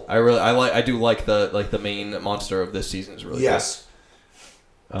pretty cool. I do like the main monster of this season is really Yes.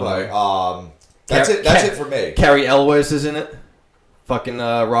 cool. But that's it. That's it for me. Carrie Elwes is in it. Fucking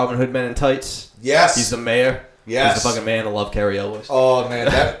Robin Hood Men in Tights. Yes. He's the mayor. Yes. He's the fucking man. I love Carrie Elwes. Oh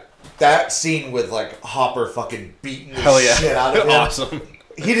man, that scene with like Hopper fucking beating the Hell yeah. shit out of him. Awesome.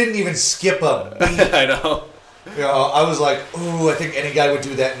 He didn't even skip a beat. I know. You know, I was like, ooh, I think any guy would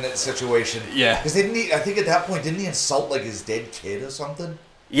do that in that situation. Yeah. Because I think at that point, didn't he insult like his dead kid or something?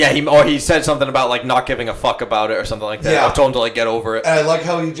 Yeah, he said something about like not giving a fuck about it or something like that. Yeah. I told him to like get over it. And I like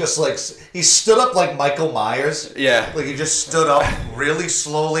how he just like he stood up like Michael Myers. Yeah. Like he just stood up really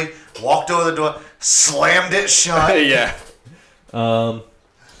slowly, walked over the door, slammed it shut. Yeah.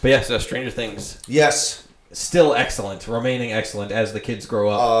 But yeah, so Stranger Things Yes. Still excellent, remaining excellent as the kids grow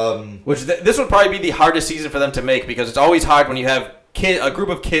up. Which this would probably be the hardest season for them to make, because it's always hard when you have a group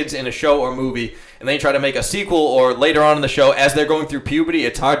of kids in a show or movie and they try to make a sequel or later on in the show as they're going through puberty.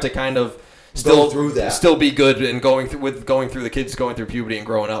 It's hard to kind of still Go through that. still be good and going through the kids going through puberty and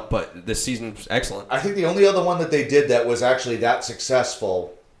growing up. But this season's excellent. I think the only other one that they did that was actually that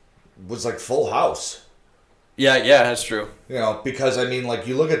successful was like Full House. Yeah, that's true. You know, because I mean, like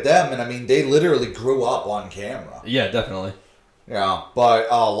you look at them, and I mean, they literally grew up on camera. Yeah, definitely. Yeah, but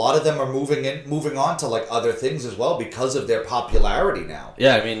a lot of them are moving on to like other things as well because of their popularity now.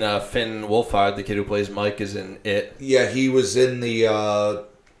 Yeah, I mean Finn Wolfhard, the kid who plays Mike, is in it. Yeah, he was in the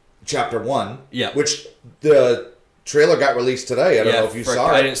chapter 1. Yeah. Which the trailer got released today. I don't know if you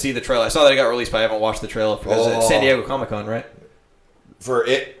saw it. I didn't see the trailer. I saw that it got released, but I haven't watched the trailer for it's San Diego Comic-Con, right? For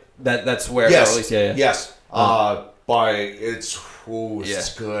it. That's where it got Yes. released. Yeah. Yes. But it's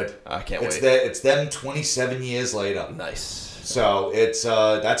good. I can't It's wait. It's them 27 years later. Nice. So it's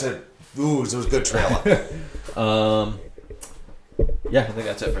it was a good trailer. Yeah, I think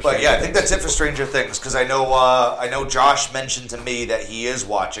that's it for. But Stranger yeah, I think Things. that's it for Stranger Things because I know Josh mentioned to me that he is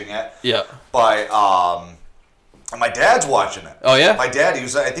watching it. Yeah. But my dad's watching it. Oh yeah. My dad,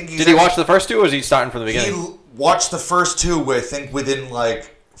 Did he watch the first two, or is he starting from the beginning? He watched the first two, I think, within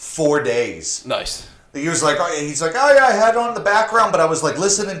like 4 days. Nice. He was like, oh yeah, I had it on in the background, but I was like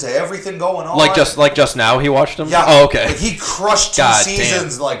listening to everything going on. Like just now, he watched them. Yeah. Oh, okay. Like, he crushed two God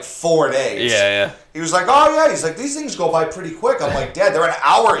seasons in like 4 days. Yeah. He was like, oh yeah. He's like, these things go by pretty quick. I'm like, Dad, they're an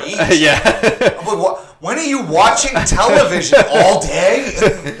hour each. Yeah. I'm like, when are you watching television all day?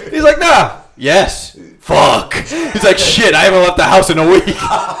 He's like, nah. Yes. Fuck. He's like, shit. I haven't left the house in a week.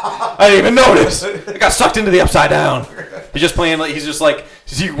 I didn't even notice. I got sucked into the Upside Down. He's just playing like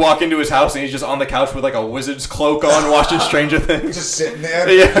you walk into his house and he's just on the couch with like a wizard's cloak on, watching Stranger Things. Just sitting there.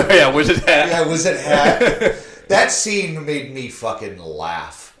 Yeah, wizard hat. Yeah, wizard hat. That scene made me fucking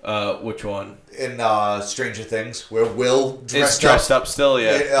laugh. Which one? In Stranger Things, where Will It's dressed up still,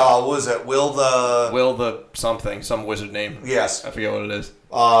 yeah. What was it? Will the something, some wizard name. Yes. I forget what it is.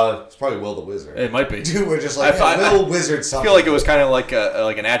 It's probably Will the Wizard. It might be. Dude, we're just like, Will Wizard something. I feel like it was kind of like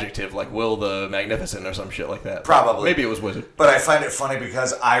an adjective, like Will the Magnificent or some shit like that. Probably. Maybe it was wizard. But I find it funny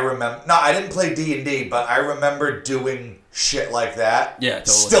because I remember... No, I didn't play D&D, but I remember doing shit like that. Yeah,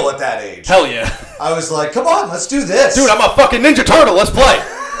 totally. Still at that age. Hell yeah. I was like, come on, let's do this. Dude, I'm a fucking Ninja Turtle. Let's play.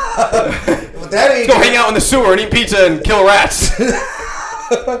 With that age... Let's go hang out in the sewer and eat pizza and kill rats.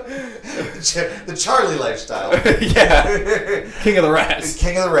 The Charlie lifestyle. Yeah. King of the Rats.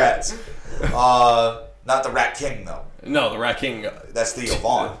 King of the Rats. Not the Rat King, though. No, the Rat King. That's Theo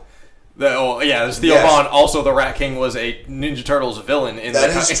Vaughn. There's Theo Vaughn. Also, the Rat King was a Ninja Turtles villain in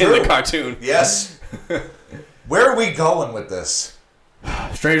the cartoon. Yes. Where are we going with this?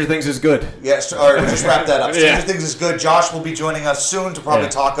 Stranger Things is good. Yes, all right, we'll just wrap that up. Stranger Things is good. Josh will be joining us soon to probably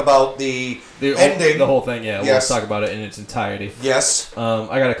talk about the ending. The whole thing, yeah. Yes. We'll talk about it in its entirety. Yes.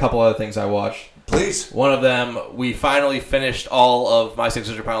 I got a couple other things I watched. Please. One of them, we finally finished all of My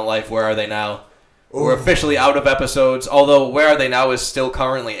 600 Pound Life. Where Are They Now? Ooh. We're officially out of episodes, although Where Are They Now is still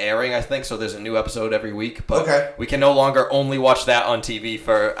currently airing, I think, so there's a new episode every week. But we can no longer only watch that on TV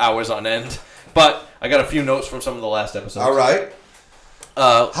for hours on end. But I got a few notes from some of the last episodes. All right.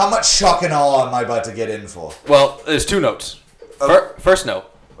 How much shock and awe am I about to get in for? Well, there's two notes. First note.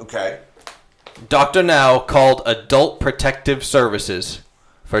 Okay. Dr. Now called Adult Protective Services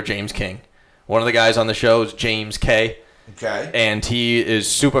for James King. One of the guys on the show is James K. Okay. And he is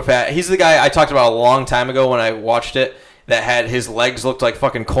super fat. He's the guy I talked about a long time ago when I watched it that had his legs looked like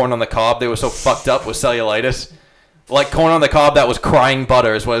fucking corn on the cob. They were so fucked up with cellulitis. Like corn on the cob that was crying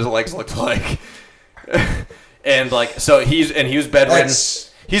butter is what his legs looked like. And he was bedridden.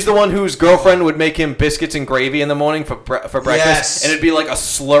 He's the one whose girlfriend would make him biscuits and gravy in the morning for breakfast, yes. And it'd be like a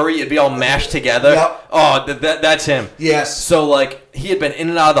slurry. It'd be all mashed together. Yep. Oh, that's him. Yes. So he had been in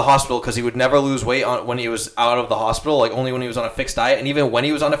and out of the hospital because he would never lose weight when he was out of the hospital. Like only when he was on a fixed diet, and even when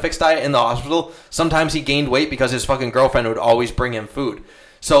he was on a fixed diet in the hospital, sometimes he gained weight because his fucking girlfriend would always bring him food.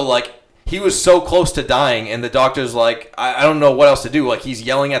 So he was so close to dying, and the doctor's like, I don't know what else to do. Like, he's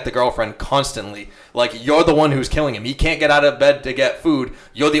yelling at the girlfriend constantly. Like, you're the one who's killing him. He can't get out of bed to get food.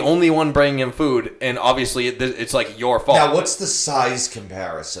 You're the only one bringing him food, and obviously it's like your fault. Now, what's the size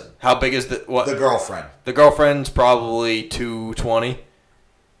comparison? How big is the girlfriend? The girlfriend's probably 220.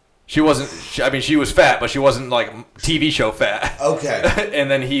 She was fat, but she wasn't like TV show fat. Okay.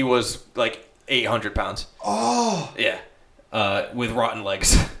 And then he was like 800 pounds. Oh. Yeah. With rotten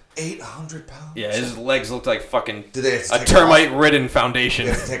legs. 800 pounds? Yeah, his legs looked like fucking Did they have to a termite-ridden foundation.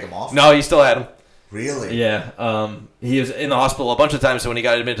 Did they have to take him off? No, he still had him. Really? Yeah. He was in the hospital a bunch of times, so when he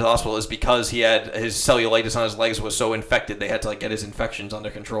got admitted to the hospital, is because he had his cellulitis on his legs was so infected, they had to get his infections under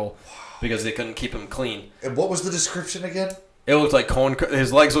control because they couldn't keep him clean. And what was the description again? It looked like corn.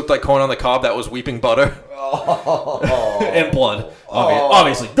 His legs looked like corn on the cob that was weeping butter. Oh. And blood.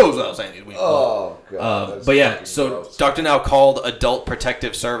 Obviously, goes without saying he's weeping blood. Oh, God. But yeah, so gross. Dr. Now called Adult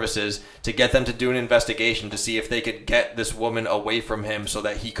Protective Services to get them to do an investigation to see if they could get this woman away from him so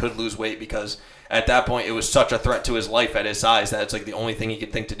that he could lose weight, because at that point it was such a threat to his life at his size that it's the only thing he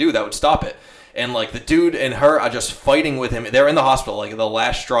could think to do that would stop it. And the dude and her are just fighting with him. They're in the hospital, the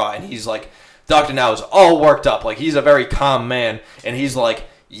last straw, and he's Dr. Now is all worked up. He's a very calm man, and he's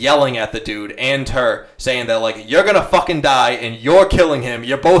yelling at the dude and her, saying that you're gonna fucking die and you're killing him.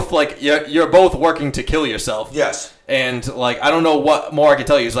 You're both you're both working to kill yourself. Yes. And I don't know what more I can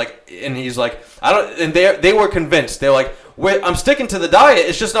tell you. He's I don't. And they were convinced. They're I'm sticking to the diet.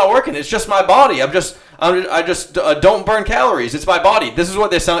 It's just not working. It's just my body. I just don't burn calories. It's my body. This is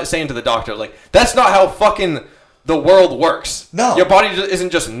what they're saying to the doctor. That's not how fucking the world works. No. Your body isn't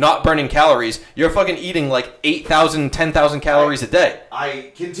just not burning calories. You're fucking eating 8,000, 10,000 calories a day.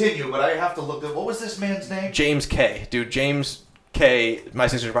 I continue, but I have to look at... What was this man's name? James K. Dude, James K. My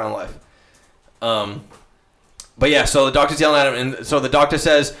 600 Pound Life. But yeah, so the doctor's yelling at him, and so the doctor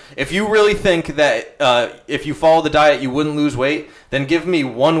says, if you really think that if you follow the diet you wouldn't lose weight, then give me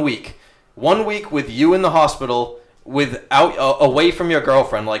 1 week. 1 week with you in the hospital away from your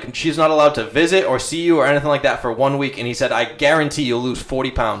girlfriend. She's not allowed to visit or see you or anything like that for 1 week. And he said, I guarantee you'll lose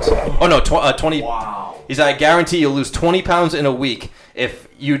 40 pounds. Oh no, 20. Wow. He said, I guarantee you'll lose 20 pounds in a week if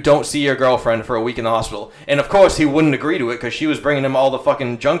you don't see your girlfriend for a week in the hospital. And of course he wouldn't agree to it because she was bringing him all the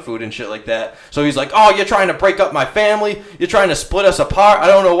fucking junk food and shit like that. So he's like, oh, you're trying to break up my family. You're trying to split us apart. I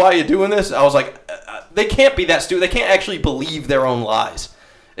don't know why you're doing this. I was like, they can't be that stupid. They can't actually believe their own lies.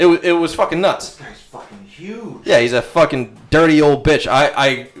 It was fucking nuts. This guy's fucking huge. Yeah, he's a fucking dirty old bitch.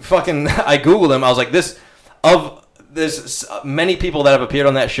 I Googled him. I was like, there's many people that have appeared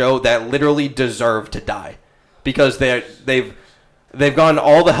on that show that literally deserve to die because they've gotten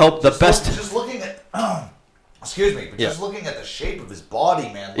all the help, Just looking at, excuse me, but just looking at the shape of his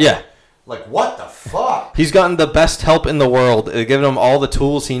body, man. Like, what the fuck? He's gotten the best help in the world. They've given him all the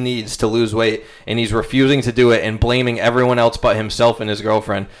tools he needs to lose weight, and he's refusing to do it and blaming everyone else but himself and his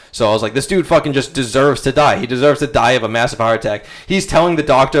girlfriend. So I was like, this dude fucking just deserves to die. He deserves to die of a massive heart attack. He's telling the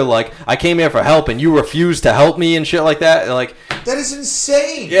doctor, like, I came here for help, and you refused to help me and shit like that. Like, that is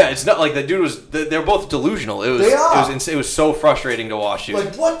insane. Yeah, it's not like the dude was... They're both delusional. They are. It was so frustrating to watch, dude.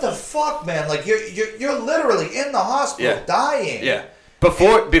 Like, what the fuck, man? Like, you're literally in the hospital dying. Yeah.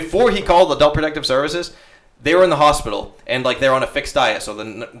 Before he called Adult Protective Services, they were in the hospital, and like they're on a fixed diet, so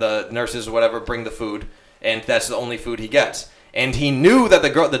the nurses or whatever bring the food, and that's the only food he gets. And he knew that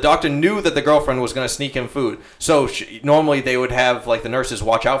the doctor knew that the girlfriend was going to sneak him food. So normally they would have like the nurses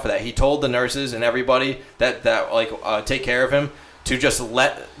watch out for that. He told the nurses and everybody that take care of him to just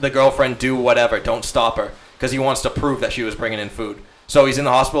let the girlfriend do whatever, don't stop her, because he wants to prove that she was bringing in food. So he's in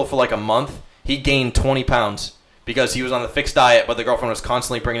the hospital for like a month. He gained 20 pounds. Because he was on the fixed diet, but the girlfriend was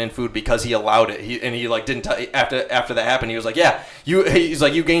constantly bringing in food because he allowed it. He didn't after that happened. He was like, he's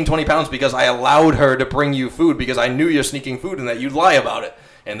like, you gained 20 pounds because I allowed her to bring you food because I knew you're sneaking food and that you'd lie about it,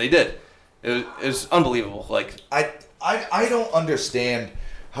 and they did. It was unbelievable. Like I don't understand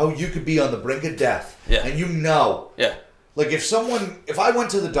how you could be on the brink of death, and like if I went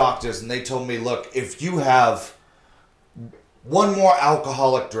to the doctors and they told me, look, if you have one more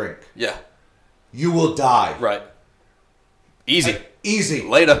alcoholic drink, you will die. Right. Easy. Easy.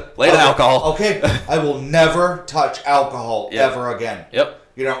 Later alcohol. Okay. I will never touch alcohol ever again. Yep.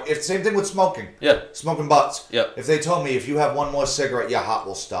 You know, it's same thing with smoking. Yeah. Smoking butts. Yep. If they told me if you have one more cigarette, your heart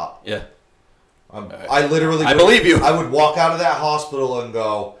will stop. Yeah. I literally I believe you. I would walk out of that hospital and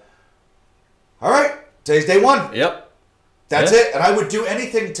go, all right, today's day one. Yep. That's it. And I would do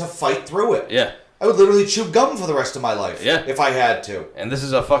anything to fight through it. Yeah. I would literally chew gum for the rest of my life. Yeah. If I had to. And this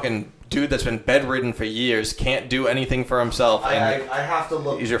is a fucking dude that's been bedridden for years, can't do anything for himself. I have to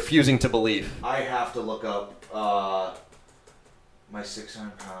look. He's refusing to believe. I have to look up my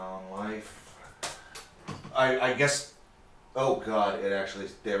 600-pound life. I guess. Oh God! It actually.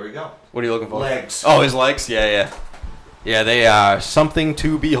 There we go. What are you looking for? Legs. Oh, his legs. Yeah. They are something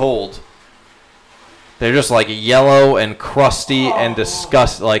to behold. They're just like yellow and crusty and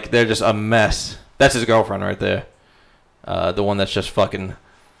disgust. Like they're just a mess. That's his girlfriend right there. The one that's just fucking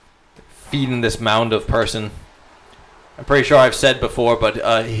feeding this mound of person. I'm pretty sure I've said before,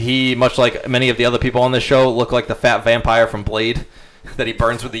 but he, much like many of the other people on this show, look like the fat vampire from Blade that he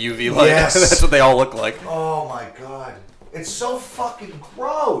burns with the UV light. Yes. That's what they all look like. Oh my God. It's so fucking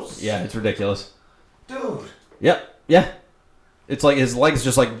gross. Yeah, it's ridiculous. Dude. Yep. Yeah. It's like his legs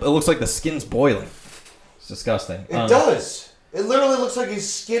just like, it looks like the skin's boiling. It's disgusting. It does. It literally looks like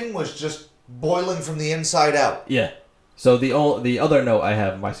his skin was just boiling from the inside out. Yeah. So the other note I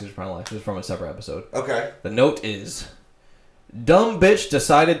have in my 600-pound life is from a separate episode. Okay. The note is, dumb bitch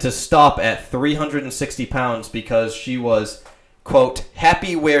decided to stop at 360 pounds because she was, quote,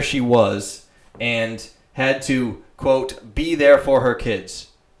 happy where she was and had to, quote, be there for her kids.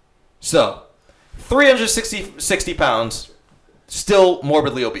 So, 360 pounds, still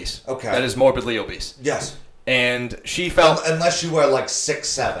morbidly obese. Okay. That is morbidly obese. Yes. And she felt... Unless you were like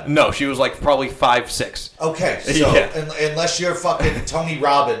 6'7". No, she was like probably 5'6". Okay, so unless you're fucking Tony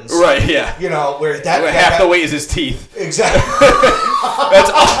Robbins. Right, yeah. You know, where half the weight is his teeth. Exactly.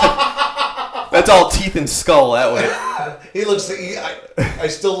 That's all teeth and skull that way. He looks like... I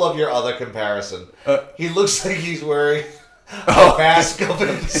still love your other comparison. He looks like he's wearing... a mask of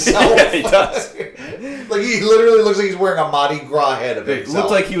himself. Yeah, he does. Like he literally looks like he's wearing a Mardi Gras head of himself. It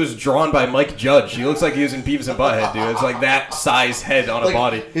looked like he was drawn by Mike Judge. He looks like he was in Beavis and Butthead, dude. It's like that size head on a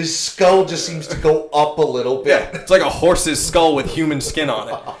body. His skull just seems to go up a little bit. Yeah, it's like a horse's skull with human skin on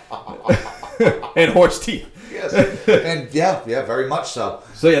it. And horse teeth. Yes. And yeah, very much so.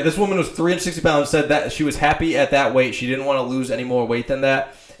 So yeah, this woman was 360 pounds, said that she was happy at that weight. She didn't want to lose any more weight than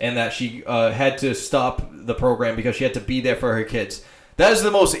that. And that she had to stop the program because she had to be there for her kids. That is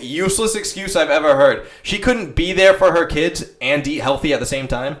the most useless excuse I've ever heard. She couldn't be there for her kids and eat healthy at the same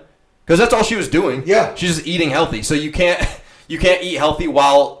time, because that's all she was doing. Yeah, she's just eating healthy. So you can't eat healthy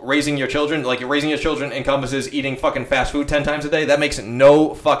while raising your children. Like raising your children encompasses eating fucking fast food 10 times a day. That makes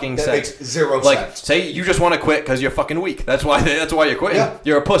no fucking sense. That makes zero sense. Like say you just want to quit because you're fucking weak. That's why you're quitting. Yeah.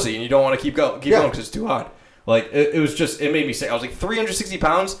 You're a pussy and you don't want to keep going because it's too hard. Like, it was just, it made me sick. I was like, 360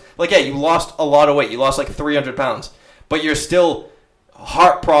 pounds? Like, yeah, you lost a lot of weight. You lost like 300 pounds. But you're still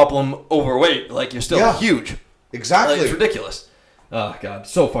heart problem overweight. Like, you're still huge. Exactly. Like, it's ridiculous. Oh, God.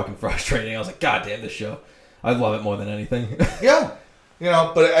 So fucking frustrating. I was like, God damn this show. I love it more than anything. Yeah,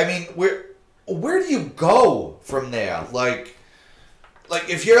 but I mean, where do you go from there? Like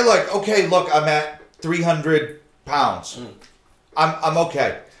if you're like, okay, look, I'm at 300 pounds, I'm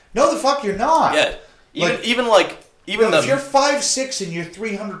okay. No, the fuck you're not. Yeah, if you're 5'6" and you're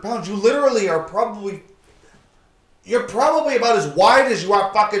 300 pounds, you literally are probably. You're probably about as wide as you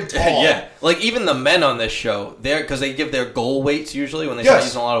are fucking tall. Yeah, like even the men on this show, because they give their goal weights usually when they start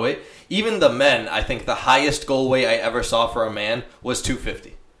using a lot of weight. Even the men, I think the highest goal weight I ever saw for a man was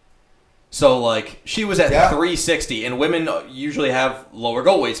 250. So like she was at 360, and women usually have lower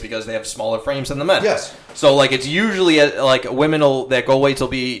goal weights because they have smaller frames than the men. Yes. So like it's usually like their goal weights will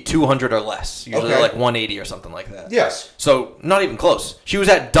be 200 or less, usually like 180 or something like that. Yes. So not even close. She was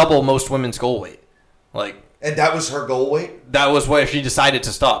at double most women's goal weight. And that was her goal weight? That was where she decided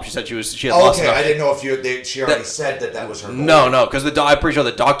to stop. She said she had lost enough. I didn't know if she already said that was her goal weight. No, because I'm pretty sure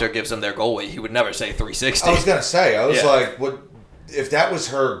the doctor gives them their goal weight. He would never say 360. I was going to say, like, what if that was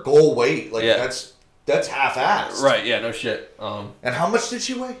her goal weight? Like, that's half-assed. Right, yeah, no shit. And how much did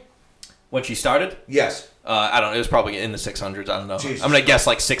she weigh? When she started? Yes. I don't know. It was probably in the 600s. I don't know. Jesus. I'm going to guess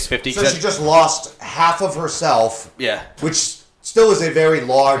like 650. So she just lost half of herself. Yeah. Which still is a very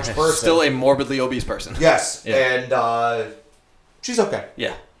large person. Still a morbidly obese person. Yes. Yeah. And she's okay.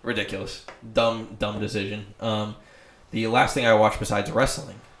 Yeah. Ridiculous. Dumb decision. The last thing I watched besides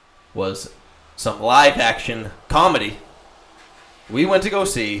wrestling was some live action comedy. We went to go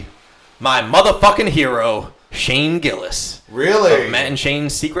see my motherfucking hero, Shane Gillis. Really? Of Matt and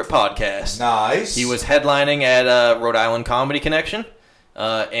Shane's Secret Podcast. Nice. He was headlining at Rhode Island Comedy Connection.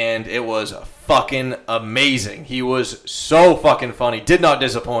 And it was fucking amazing. He was so fucking funny. Did not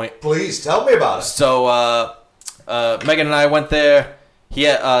disappoint. Please tell me about it. So Megan and I went there. He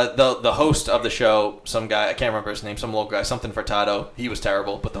had, the host of the show, some guy, I can't remember his name, some local guy, something Furtado. He was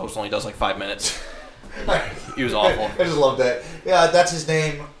terrible, but the host only does like 5 minutes. He was awful. I just love that. Yeah, that's his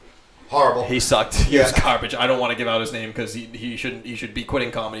name. Horrible. He sucked. He was garbage. I don't want to give out his name because he should be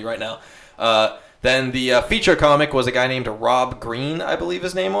quitting comedy right now. Then the feature comic was a guy named Rob Green, I believe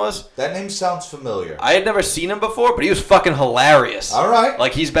his name was. That name sounds familiar. I had never seen him before, but he was fucking hilarious. All right.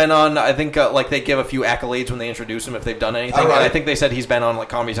 Like, he's been on, I think, like, they give a few accolades when they introduce him if they've done anything. All right. And I think they said he's been on, like,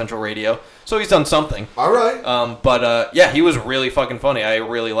 Comedy Central Radio. So he's done something. All right. But he was really fucking funny. I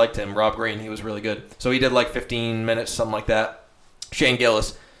really liked him. Rob Green, he was really good. So he did, like, 15 minutes, something like that. Shane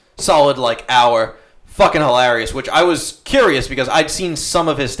Gillis, solid, like, hour. Fucking hilarious, which I was curious because I'd seen some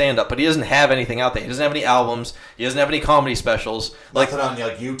of his stand-up, but he doesn't have anything out there. He doesn't have any albums. He doesn't have any comedy specials. Nothing on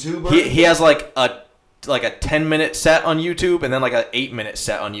like YouTube? He has like a 10-minute set on YouTube and then like an 8-minute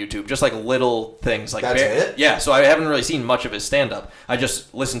set on YouTube. Just like little things. Like that's it? Yeah, so I haven't really seen much of his stand-up. I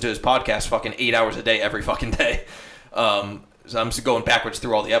just listen to his podcast fucking 8 hours a day every fucking day. So I'm just going backwards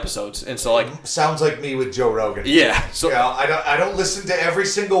through all the episodes, and so like sounds like me with Joe Rogan. Yeah, so I don't listen to every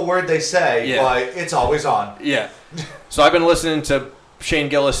single word they say, but it's always on. Yeah, so I've been listening to Shane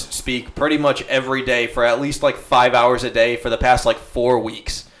Gillis speak pretty much every day for at least like 5 hours a day for the past like 4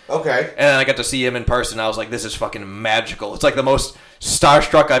 weeks. Okay, and then I got to see him in person. I was like, this is fucking magical. It's like the most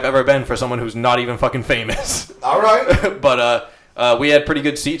starstruck I've ever been for someone who's not even fucking famous. All right, but we had pretty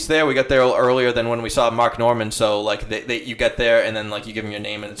good seats there. We got there earlier than when we saw Mark Norman. So like you get there and then like you give them your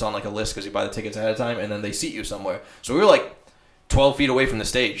name and it's on like a list because you buy the tickets ahead of time and then they seat you somewhere. So we were like 12 feet away from the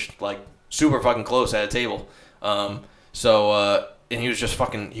stage, like super fucking close at a table. And he was just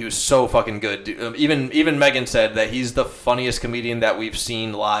he was so fucking good. Even Megan said that he's the funniest comedian that we've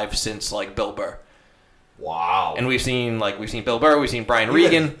seen live since like Bill Burr. Wow. And we've seen Bill Burr, we've seen Brian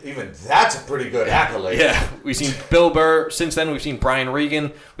Regan. Even that's a pretty good accolade. Yeah. We've seen Bill Burr. Since then, we've seen Brian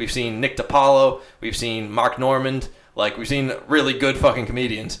Regan. We've seen Nick DiPaolo. We've seen Mark Normand. Like, we've seen really good fucking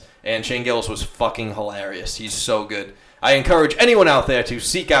comedians. And Shane Gillis was fucking hilarious. He's so good. I encourage anyone out there to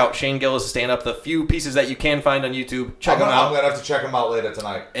seek out Shane Gillis' stand-up. The few pieces that you can find on YouTube, check them out. I'm going to have to check them out later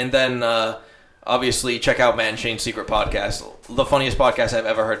tonight. And then, obviously, check out Matt and Shane's Secret Podcast. The funniest podcast I've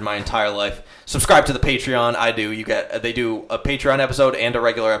ever heard in my entire life. Subscribe to the Patreon. I do. They do a Patreon episode and a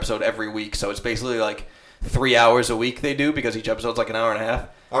regular episode every week. So it's basically like 3 hours a week they do because each episode's like an hour and a half.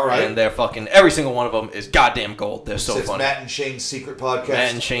 All right. And they're fucking, every single one of them is goddamn gold. They're so funny. Matt and Shane's Secret Podcast.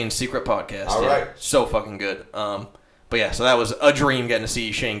 Matt and Shane's Secret Podcast. All right. So fucking good. But yeah, so that was a dream getting to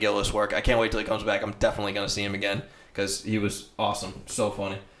see Shane Gillis work. I can't wait till he comes back. I'm definitely going to see him again because he was awesome. So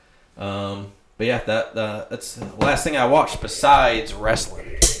funny. But yeah, that's the last thing I watched besides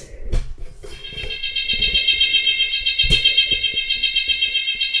wrestling.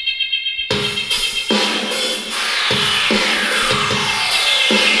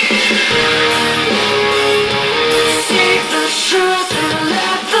 Seek the truth and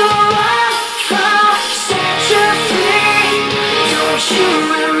let the light fall.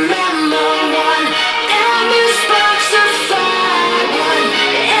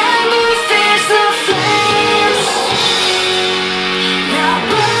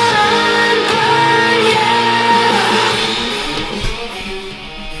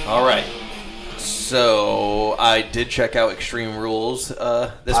 All right. So I did check out Extreme Rules this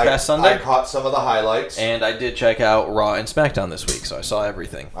past Sunday. I caught some of the highlights. And I did check out Raw and SmackDown this week, so I saw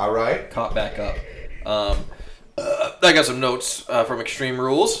everything. All right. Caught back up. I got some notes from Extreme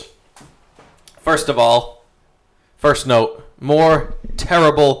Rules. First of all, first note, more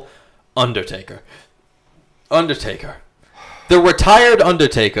terrible Undertaker. The retired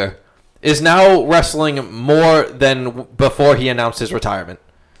Undertaker is now wrestling more than before he announced his retirement.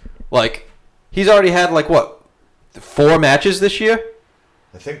 Like, he's already had, 4 matches this year?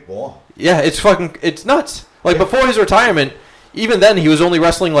 I think more. Yeah, it's nuts. Before his retirement, even then he was only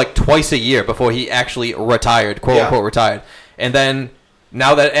wrestling twice a year before he actually retired, quote unquote retired. And then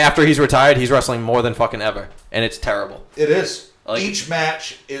now that after he's retired, he's wrestling more than fucking ever. And it's terrible. It is. Each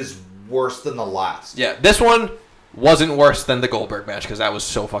match is worse than the last. Yeah, this one wasn't worse than the Goldberg match because that was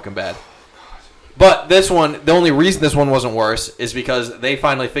so fucking bad. But this one, the only reason this one wasn't worse is because they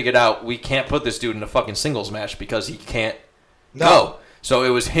finally figured out we can't put this dude in a fucking singles match because he can't go. So it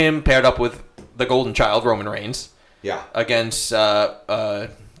was him paired up with the Golden Child, Roman Reigns. Yeah. Against Drew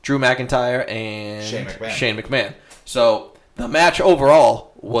McIntyre and Shane McMahon. So the match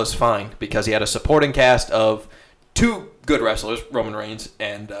overall was fine because he had a supporting cast of 2 good wrestlers, Roman Reigns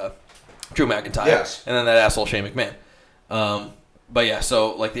and Drew McIntyre. Yes. And then that asshole Shane McMahon. But yeah,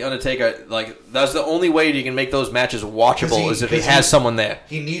 so the Undertaker, that's the only way you can make those matches watchable is if he has someone there.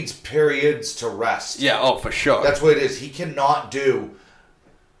 He needs periods to rest. Yeah, oh, for sure. That's what it is. He cannot do...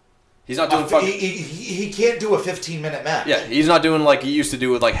 He's not doing he can't do a 15-minute match. Yeah, he's not doing like he used to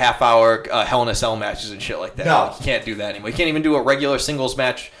do with half-hour Hell in a Cell matches and shit like that. No. He can't do that anymore. He can't even do a regular singles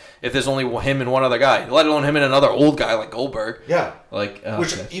match if there's only him and one other guy, let alone him and another old guy like Goldberg. Yeah.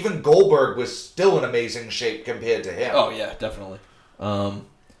 Which even Goldberg was still in amazing shape compared to him. Oh, yeah, definitely.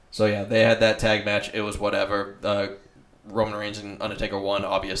 So, yeah, they had that tag match. It was whatever. Roman Reigns and Undertaker won,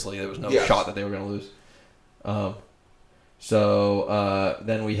 obviously. There was no shot that they were going to lose. So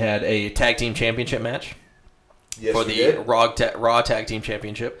then we had a tag team championship match for the Raw Tag Team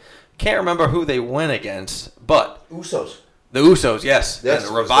Championship. Can't remember who they went against, but... Usos. The Usos, yes. Yes.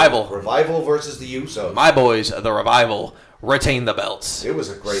 And the Revival. Revival versus the Usos. My boys, the Revival, retain the belts. It was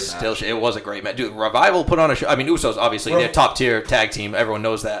a great match. It was a great match. Dude, Revival put on a show. I mean, Usos, obviously, they're top-tier tag team. Everyone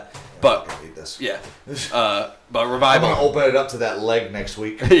knows that. But, yeah. But Revival... I'm going to open it up to that leg next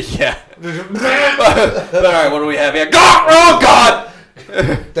week. Yeah. But, all right, what do we have here? God! Oh, God!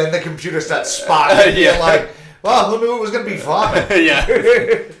 Then the computer starts spotting. Yeah. Like, well, who knew it was going to be fun? Yeah.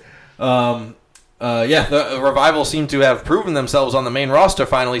 The Revival seem to have proven themselves on the main roster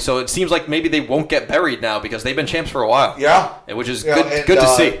finally, so it seems like maybe they won't get buried now because they've been champs for a while. Yeah. Which is good to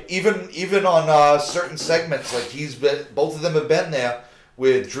see. Even on certain segments, both of them have been there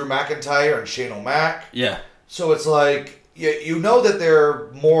with Drew McIntyre and Shane O'Mac. Yeah. So it's you know that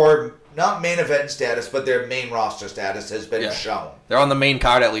they're more, not main event status, but their main roster status has been shown. They're on the main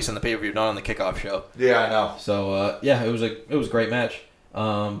card, at least in the pay-per-view, not on the kickoff show. Yeah, I know. So, it was a great match.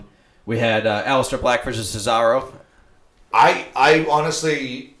 We had Aleister Black versus Cesaro. I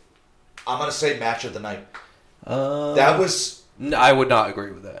honestly, I'm going to say match of the night. That was... I would not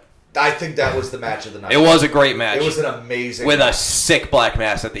agree with that. I think that was the match of the night. It was a great match. It was an amazing with match. a sick black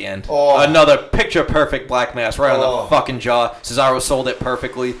mass at the end. Oh. Another picture-perfect black mass right on the fucking jaw. Cesaro sold it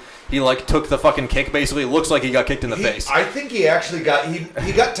perfectly. He took the fucking kick, basically. Looks like he got kicked in the face. I think he actually got...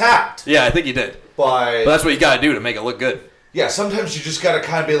 He got tapped. Yeah, I think he did. But that's what you got to do to make it look good. Yeah, sometimes you just got to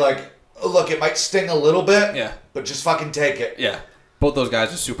kind of be like, oh, look, it might sting a little bit. Yeah. But just fucking take it. Yeah. Both those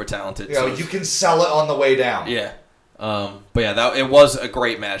guys are super talented. You can sell it on the way down. Yeah. But yeah, it was a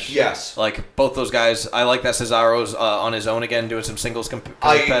great match. Yes. Both those guys, I like that Cesaro's on his own again, doing some singles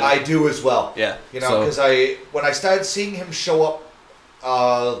I do as well. Yeah. Because when I started seeing him show up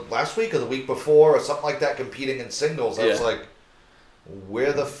last week or the week before or something like that competing in singles, I was like,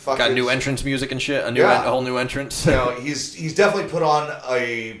 where the fuck got new entrance music and shit, a whole new entrance. He's definitely put on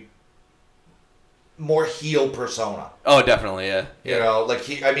a more heel persona. Oh, definitely, yeah.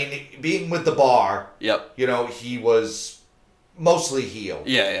 Being with the Bar. Yep. He was mostly heel.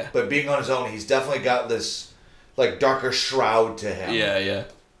 Yeah, yeah. But being on his own, he's definitely got this darker shroud to him. Yeah, yeah.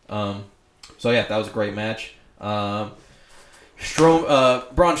 That was a great match. Braun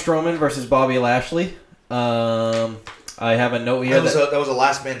Strowman versus Bobby Lashley. I have a note here. That was a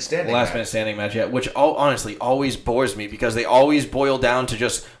last man standing match, yeah, which honestly always bores me because they always boil down to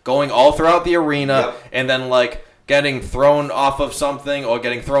just going all throughout the arena and then getting thrown off of something or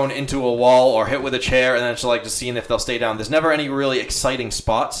getting thrown into a wall or hit with a chair and then it's just seeing if they'll stay down. There's never any really exciting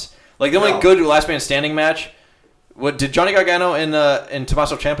spots. The only good last man standing match. Did Johnny Gargano and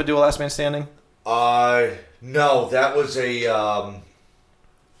Tommaso Ciampa do a last man standing? No, that was a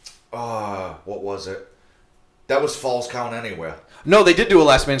What was it? That was Falls Count Anywhere. No, they did do a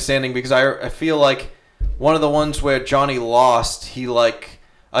last man standing because I feel like one of the ones where Johnny lost, he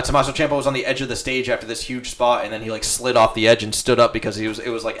Tommaso Ciampa was on the edge of the stage after this huge spot, and then he slid off the edge and stood up because it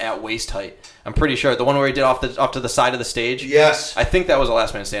was at waist height. I'm pretty sure the one where he did off to the side of the stage. Yes, I think that was a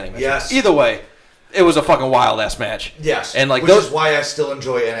last man standing match. Yes. Either way, it was a fucking wild ass match. Yes, and which is why I still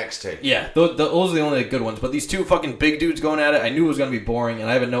enjoy NXT. Yeah, those are the only good ones. But these two fucking big dudes going at it, I knew it was going to be boring. And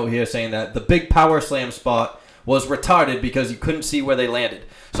I have a note here saying that the big power slam spot was retarded because you couldn't see where they landed.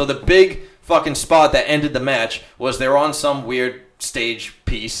 So the big fucking spot that ended the match was they were on some weird stage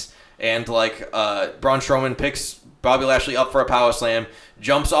piece, and Braun Strowman picks Bobby Lashley up for a power slam,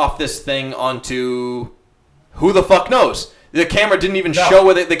 jumps off this thing onto who the fuck knows. The camera didn't even show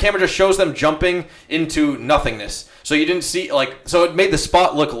where the camera just shows them jumping into nothingness. So you didn't see so it made the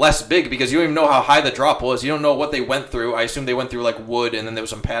spot look less big because you don't even know how high the drop was. You don't know what they went through. I assume they went through wood and then there was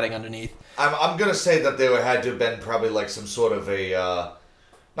some padding underneath. I'm gonna say that there had to have been probably some sort of a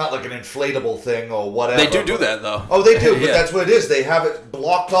not an inflatable thing or whatever. They do that though. Oh, they do, but Yeah. that's what it is. They have it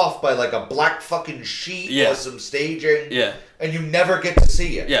blocked off by a black fucking sheet or some staging. Yeah. And you never get to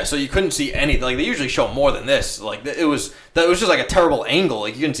see it. Yeah, so you couldn't see anything. They usually show more than this. It was just a terrible angle.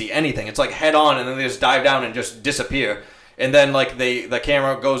 You couldn't see anything. It's head on, and then they just dive down and just disappear. And then the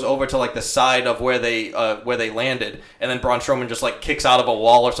camera goes over to the side of where they landed, and then Braun Strowman just kicks out of a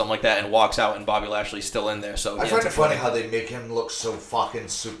wall or something like that and walks out, and Bobby Lashley's still in there. So I find it funny how they make him look so fucking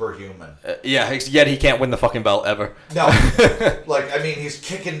superhuman. Yet he can't win the fucking belt ever. No, he's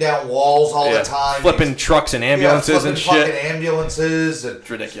kicking down walls all the time, flipping trucks and ambulances and shit. Fucking ambulances, and it's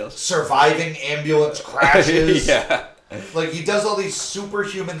ridiculous. Surviving ambulance crashes. Yeah. He does all these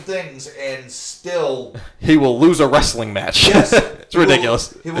superhuman things, and still he will lose a wrestling match. Yes, it's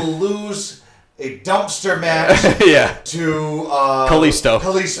ridiculous. He will lose a dumpster match. Yeah. To Kalisto.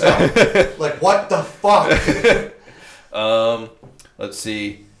 What the fuck? Let's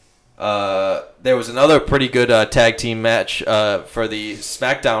see. There was another pretty good tag team match for the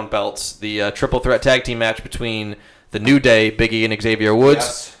SmackDown belts. The triple threat tag team match between the New Day, Big E, and Xavier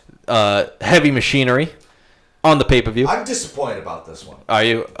Woods. Yes. Heavy Machinery. On the pay-per-view. I'm disappointed about this one. Are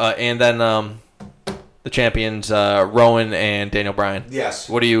you? And then the champions, Rowan and Daniel Bryan. Yes.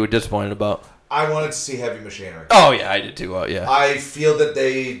 What are you disappointed about? I wanted to see Heavy Machinery. Oh, yeah, I did too. Yeah. I feel that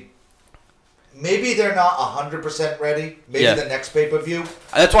maybe they're not 100% ready. Maybe the next pay-per-view.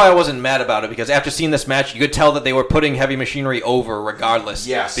 That's why I wasn't mad about it, because after seeing this match, you could tell that they were putting Heavy Machinery over regardless.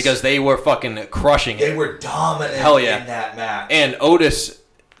 Yes. Because they were fucking crushing it. They were dominant in that match. And Otis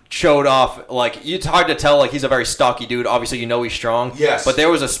showed off, it's hard to tell, he's a very stocky dude. Obviously, he's strong. Yes. But there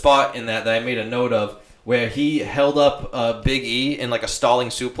was a spot in that I made a note of where he held up Big E in a stalling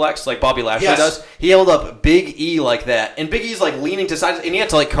suplex, like Bobby Lashley does. He held up Big E like that, and Big E's leaning to sides, and he had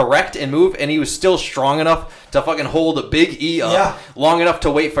to correct and move, and he was still strong enough to fucking hold Big E up long enough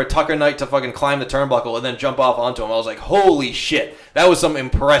to wait for Tucker Knight to fucking climb the turnbuckle and then jump off onto him. I was like, holy shit, that was some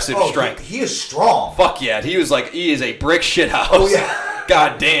impressive strength. He is strong. Fuck yeah, he was he is a brick shit house. Oh yeah.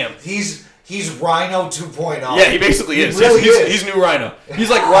 God damn. He's Rhino 2.0. Yeah, he basically is. Really he's new Rhino. He's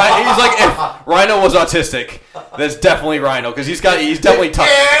like if Rhino was autistic, that's definitely Rhino because he's definitely tough.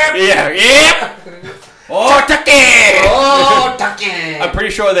 Yeah. Oh, Tucky! I'm pretty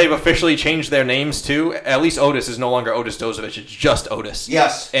sure they've officially changed their names too. At least Otis is no longer Otis Dozovich. It's just Otis.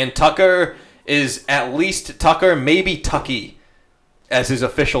 Yes. And Tucker is at least Tucker, maybe Tucky, as his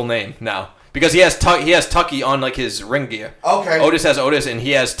official name now. Because he has Tucky on his ring gear. Okay. Otis has Otis and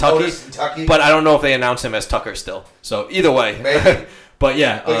he has Tucky. Otis and Tucky. But I don't know if they announce him as Tucker still. So either way. Maybe. But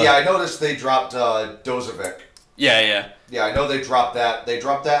yeah. I noticed they dropped Dozovic. Yeah. Yeah, I know they dropped that. They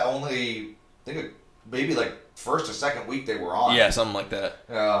dropped that only, I think maybe first or second week they were on. Yeah, something like that.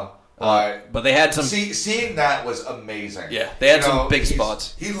 Yeah. But they had some. Seeing that was amazing. Yeah, they had some big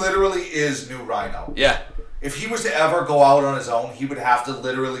spots. He literally is new Rhino. Yeah. If he was to ever go out on his own, he would have to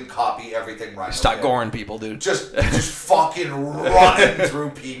literally copy everything Rhino Stop did. Goring people, dude. Just fucking running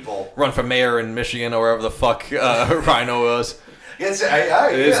through people. Run for mayor in Michigan or wherever the fuck Rhino was. It is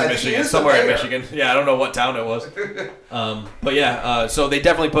in Michigan, somewhere in Michigan. Yeah, I don't know what town it was. But yeah, so they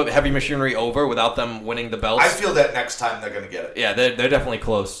definitely put Heavy Machinery over without them winning the belts. I feel that next time they're going to get it. Yeah, they're definitely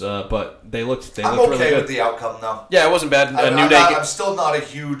close, but they looked I'm really okay good. with the outcome, though. Yeah, it wasn't bad. I'm still not a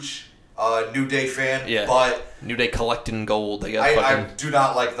huge New Day fan, but New Day collecting gold. They got I do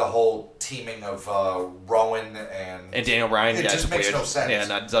not like the whole teaming of Rowan and Daniel Bryan. It just makes no sense.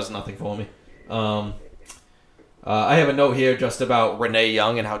 Yeah, it does nothing for me. I have a note here just about Renee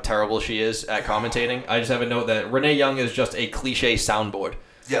Young and how terrible she is at commentating. I just have a note that Renee Young is just a cliche soundboard.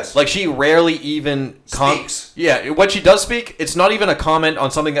 Yes. Like, she rarely even speaks. Yeah, when she does speak, it's not even a comment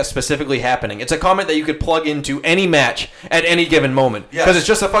on something that's specifically happening. It's a comment that you could plug into any match at any given moment. Yes. Because it's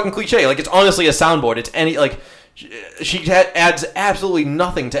just a fucking cliche. Like, it's honestly a soundboard. It's any, like... She adds absolutely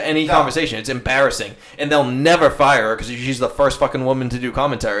nothing to any conversation. It's embarrassing, and they'll never fire her because she's the first fucking woman to do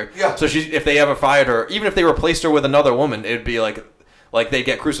commentary. Yeah. So if they ever fired her, even if they replaced her with another woman, it'd be like they'd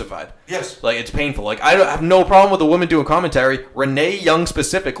get crucified. Yes. Like, it's painful. Like, I have no problem with a woman doing commentary. Renee Young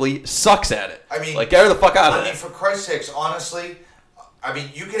specifically sucks at it. I mean, like, get her the fuck out of it. it. For Christ's sakes, honestly, I mean,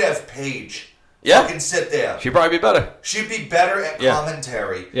 you could have Paige. Yeah. Fucking sit there. She'd probably be better. She'd be better at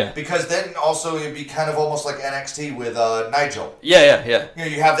commentary. Yeah. Because then also it'd be kind of almost like NXT with Nigel. Yeah. You know,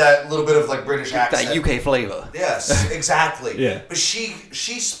 you have that little bit of like British accent. That UK flavor. Yes, exactly. Yeah. But she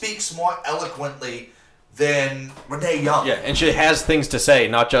speaks more eloquently than Renee Young. Yeah, and she has things to say,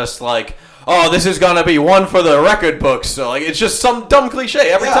 not just like, oh, this is gonna be one for the record books. So like, it's just some dumb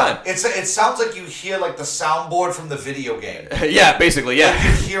cliche every time. It sounds like you hear like the soundboard from the video game. Yeah, basically, yeah. Like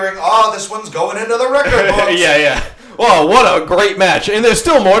you're hearing, oh, this one's going into the record books. Yeah. Whoa, what a great match. And there's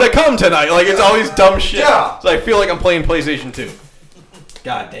still more to come tonight. Like, it's always dumb shit. Yeah. So I feel like I'm playing PlayStation 2.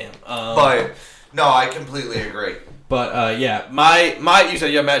 God damn. But, no, I completely agree. But, yeah. You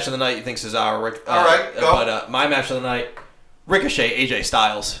said your match of the night, you think Cesaro. All right, go. But my match of the night, Ricochet, AJ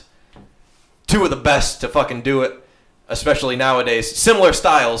Styles. Two of the best to fucking do it, especially nowadays. Similar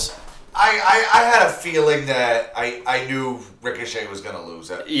styles. I had a feeling that I knew Ricochet was going to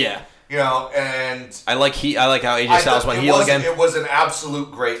lose it. Yeah. You know, and I like how AJ Styles went heel again. It was an absolute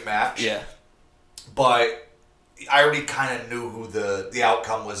great match. Yeah. But I already kind of knew who the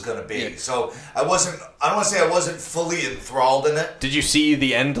outcome was going to be. Yeah. So I don't want to say I wasn't fully enthralled in it. Did you see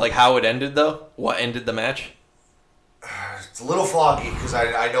the end, like how it ended though? What ended the match? It's a little foggy because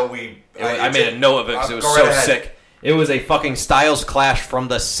I know I made a note of it because it was so sick. It was a fucking Styles clash from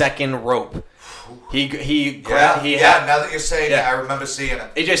the second rope. Now that you're saying it, I remember seeing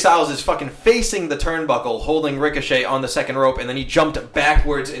it. AJ Styles is fucking facing the turnbuckle, holding Ricochet on the second rope, and then he jumped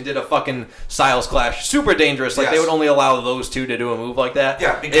backwards and did a fucking Styles clash. Super dangerous. Like, they would only allow those two to do a move like that.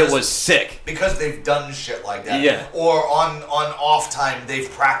 Yeah, it was sick. Because they've done shit like that. Yeah. Or on off time, they've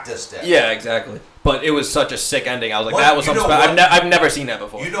practiced it. Yeah, exactly. But it was such a sick ending. I was like, that was something special. I've never seen that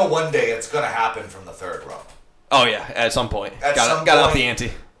before. You know one day it's going to happen from the third row. Oh, yeah, at some point. Got up the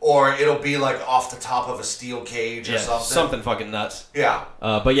ante. Or it'll be like off the top of a steel cage or something. Something fucking nuts. Yeah.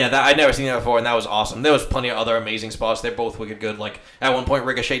 But yeah, I'd never seen that before, and that was awesome. There was plenty of other amazing spots. They're both wicked good. Like, at one point,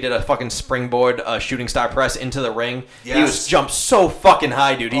 Ricochet did a fucking springboard shooting star press into the ring. Yes. He was jumped so fucking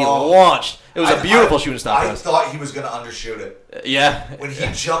high, dude. He launched. It was a beautiful shooting star press. I thought he was going to undershoot it. Yeah. When he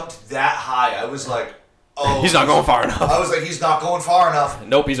jumped that high, I was like, oh. He's not going far enough. I was like, he's not going far enough.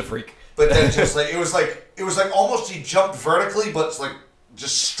 Nope, he's a freak. But then just like, it was like almost he jumped vertically, but it's like,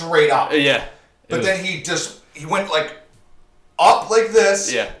 just straight up. Yeah. But then he went like up like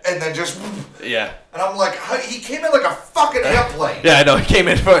this. Yeah. And then just. Yeah. And I'm like, he came in like a fucking airplane. Yeah, I know. He came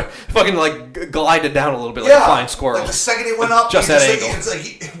in for fucking like glided down a little bit like a flying squirrel. Like the second he went up, just that angle. It's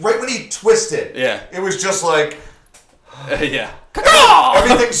like right when he twisted. Yeah. It was just like. Yeah.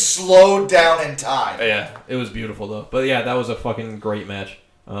 Everything slowed down in time. Yeah. It was beautiful though. But yeah, that was a fucking great match.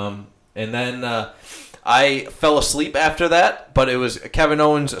 And then. I fell asleep after that, but it was Kevin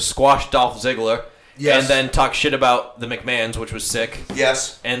Owens squashed Dolph Ziggler. Yes. And then talked shit about the McMahons, which was sick.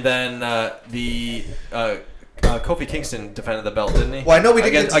 Yes. And then Kofi Kingston defended the belt, didn't he? Well, I know we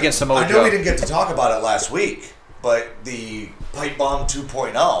didn't against Samoa Joe. I know we didn't get to talk about it last week, but the Pipe Bomb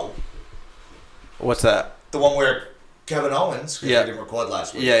 2.0. What's that? The one where Kevin Owens, because we didn't record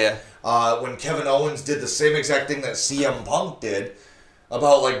last week. Yeah. When Kevin Owens did the same exact thing that CM Punk did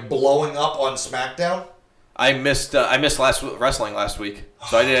about like blowing up on SmackDown. I missed wrestling last week,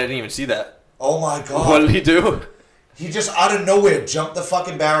 so I didn't even see that. Oh my god! What did he do? He just out of nowhere jumped the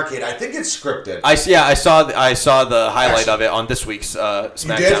fucking barricade. I think it's scripted. I saw the highlight of it on this week's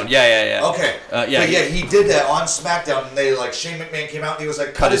SmackDown. You did? Yeah. Okay. He did that on SmackDown, and they like Shane McMahon came out and he was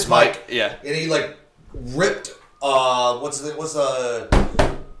like cut his mic. Yeah. And he like ripped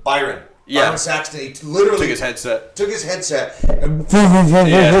Byron. Yeah. Byron Saxton. He literally took his headset. And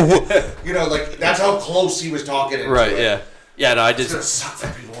you know, like that's how close he was talking. Right. It. Yeah. No, I did. It's gonna suck for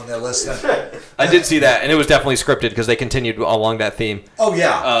people when they're listening. I did see that, and it was definitely scripted because they continued along that theme. Oh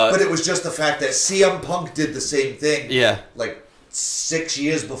yeah, but it was just the fact that CM Punk did the same thing. Yeah. Like 6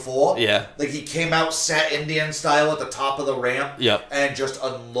 years before. Yeah. Like he came out, sat Indian style at the top of the ramp. Yep. And just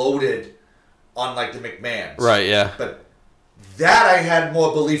unloaded on like the McMahons. Right. Yeah. But that I had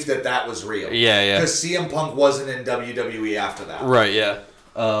more belief that was real. Yeah. Because CM Punk wasn't in WWE after that. Right. Yeah.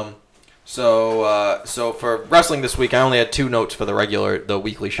 So for wrestling this week, I only had 2 notes for the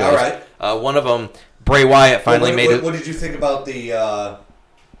weekly shows. All right. One of them, Bray Wyatt finally made it. What did you think about the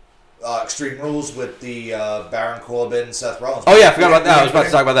Extreme Rules with the Baron Corbin, Seth Rollins? Oh yeah, I forgot about that. I was about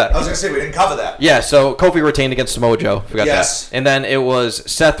to talk about that. I was going to say we didn't cover that. Yeah, so Kofi retained against Samoa Joe. Forgot that. And then it was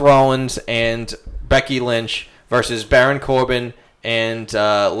Seth Rollins and Becky Lynch versus Baron Corbin and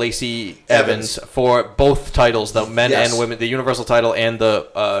Lacey Evans for both titles, the men and women, the Universal title and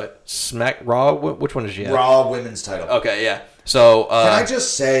the Smack Raw. Which one did she have? Raw Women's title. Okay, yeah. So can I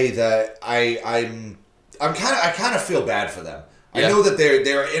just say that I kind of feel bad for them. I know that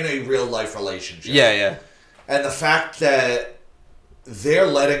they're in a real life relationship. Yeah. And the fact that they're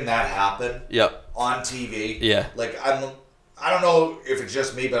letting that happen on TV. Yeah. Like I don't know if it's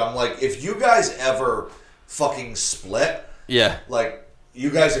just me, but I'm like, if you guys ever fucking split, like you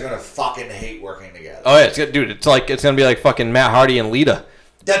guys are gonna fucking hate working together. Oh yeah, it's gonna be like fucking Matt Hardy and Lita.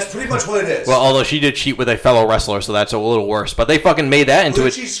 That's pretty much what it is. Well, although she did cheat with a fellow wrestler, so that's a little worse. But they fucking made that into Who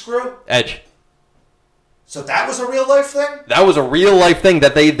did she screw? Edge. So that was a real life thing? That was a real life thing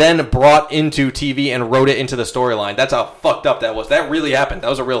that they then brought into TV and wrote it into the storyline. That's how fucked up that was. That really happened. That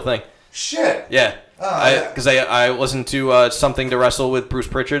was a real thing. Shit. Yeah. Because I listened to Something to Wrestle with Bruce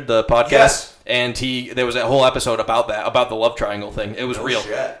Pritchard, the podcast, and there was a whole episode about that, about the love triangle thing. It was real.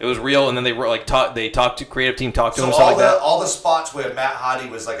 Shit. It was real, and then they talked to creative team, talked to him, stuff like that. All the spots where Matt Hardy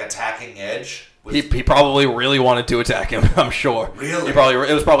was like attacking Edge. He probably really wanted to attack him. I'm sure. Really?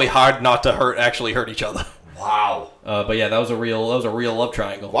 It was probably hard not to actually hurt each other. Wow. But yeah, that was a real love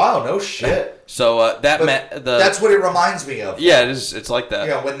triangle. Wow, no shit. So that's what it reminds me of. Yeah, it is. It's like that.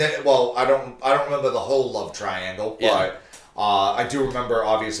 Yeah, I don't remember the whole love triangle, but I do remember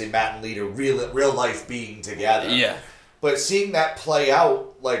obviously Matt and Lita real life being together. Yeah. But seeing that play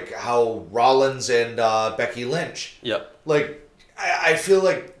out, like how Rollins and Becky Lynch. Yep. Like I feel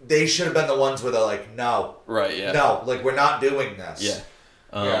like they should have been the ones where they're like, no. Right. Yeah. No, like we're not doing this. Yeah.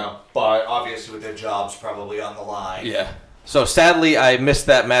 But obviously with their jobs probably on the line. Yeah. So sadly, I missed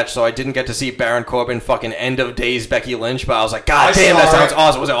that match, so I didn't get to see Baron Corbin fucking end of days Becky Lynch. But I was like, God damn, that sounds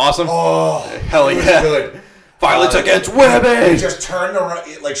awesome. Was it awesome? Oh, hell yeah! Good. Violence against women. He just turned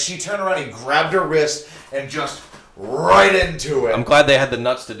around, like she turned around, he grabbed her wrist and just right into it. I'm glad they had the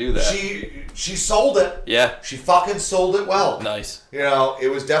nuts to do that. She sold it. Yeah. She fucking sold it well. Nice. You know, it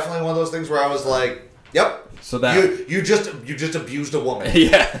was definitely one of those things where I was like, yep. So that you just abused a woman.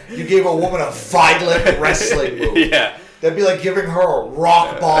 Yeah. You gave a woman a violent wrestling move. Yeah. That'd be like giving her a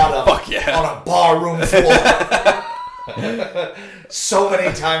rock bottom on a barroom floor. So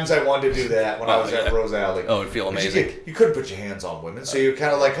many times I wanted to do that when I was at Rose Alley. Oh, it'd feel amazing. You couldn't put your hands on women, so you're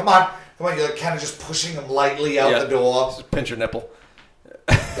kind of like, come on. You're like kind of just pushing them lightly out the door. Just pinch your nipple.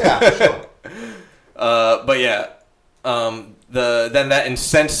 Yeah, sure. But yeah. Then that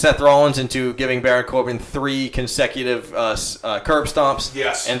incensed Seth Rollins into giving Baron Corbin 3 consecutive curb stomps.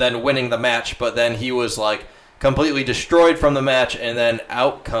 Yes. And then winning the match. But then he was like completely destroyed from the match. And then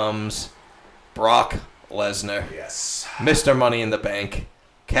out comes Brock Lesnar. Yes. Mr. Money in the Bank.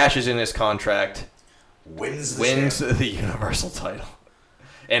 Cashes in his contract. Wins the Universal title.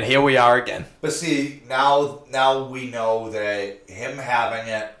 And here we are again. But see, now we know that him having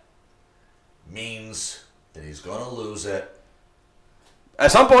it means that he's going to lose it.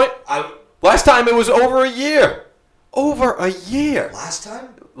 At some point. Last time it was over a year. Over a year. Last time?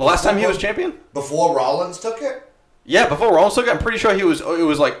 The last time he was champion? Before Rollins took it? Yeah, before Rollins took it. I'm pretty sure it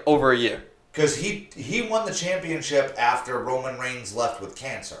was like over a year. Because he won the championship after Roman Reigns left with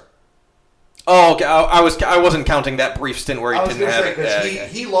cancer. Oh, okay. I wasn't counting that brief stint where he didn't have it.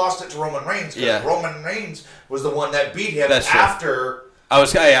 Because he lost it to Roman Reigns. Because Roman Reigns was the one that beat him after. I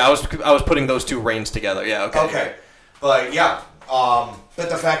was putting those two reigns together. Yeah. Okay. Okay, but yeah. But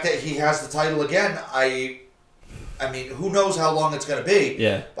the fact that he has the title again, I mean, who knows how long it's going to be?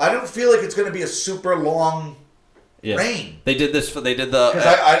 Yeah. I don't feel like it's going to be a super long reign. They did the. Because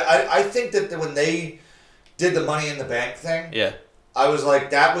I think that when they did the Money in the Bank thing, I was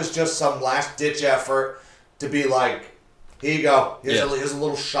like, that was just some last ditch effort to be like, here you go, here's a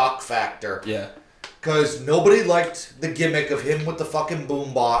little shock factor. Yeah. Because nobody liked the gimmick of him with the fucking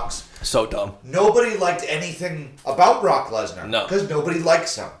boombox. So dumb. Nobody liked anything about Brock Lesnar. No. Because nobody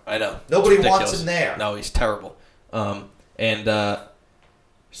likes him. I know. Nobody wants him there. No, he's terrible.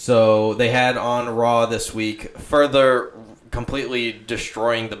 So they had on Raw this week. Further completely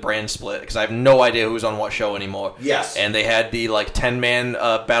destroying the brand split because I have no idea who's on what show anymore. Yes. And they had the 10-man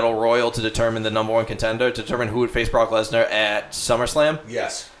battle royal to determine the number one contender, to determine who would face Brock Lesnar at SummerSlam.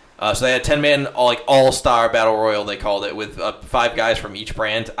 Yes. So they had 10-man all-star battle royal, they called it, with 5 guys from each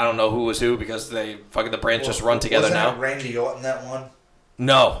brand. I don't know who was who because the brands just run together now. Wasn't Randy Orton that one?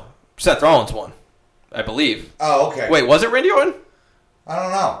 No. Seth Rollins won, I believe. Oh, okay. Wait, was it Randy Orton? I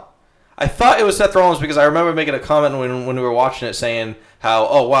don't know. I thought it was Seth Rollins because I remember making a comment when we were watching it saying how,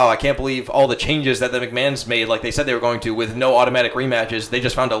 oh, wow, I can't believe all the changes that the McMahons made like they said they were going to with no automatic rematches. They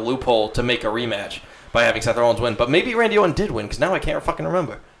just found a loophole to make a rematch by having Seth Rollins win. But maybe Randy Orton did win because now I can't fucking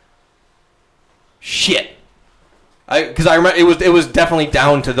remember. Shit. Because I remember it was definitely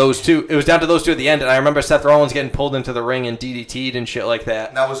down to those two. It was down to those two at the end, and I remember Seth Rollins getting pulled into the ring and DDT'd and shit like that.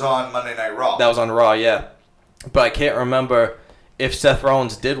 And that was on Monday Night Raw. That was on Raw, yeah. But I can't remember if Seth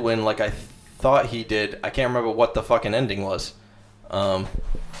Rollins did win like I thought he did. I can't remember what the fucking ending was.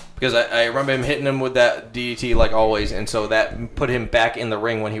 Because I remember him hitting him with that DDT like always, and so that put him back in the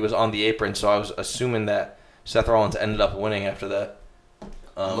ring when he was on the apron, so I was assuming that Seth Rollins ended up winning after that.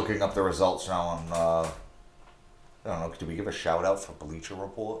 Looking up the results now on... I don't know. Did we give a shout out for Bleacher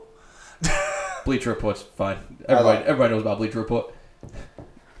Report? Bleacher Report's fine. Everybody knows about Bleacher Report.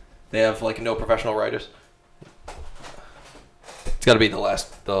 They have like no professional writers. It's got to be the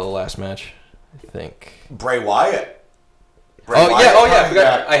last match, I think. Bray Wyatt. I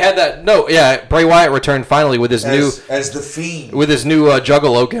forgot. I had that. No, yeah. Bray Wyatt returned finally with his new as the Fiend with his new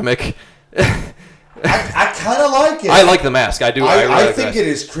Juggalo gimmick. I kind of like it. I like the mask. I do. I think it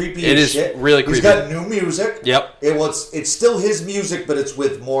is creepy. It as is really creepy. He's got new music. Yep. It's still his music, but it's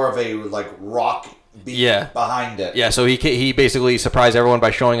with more of a like rock beat behind it. Yeah. So he basically surprised everyone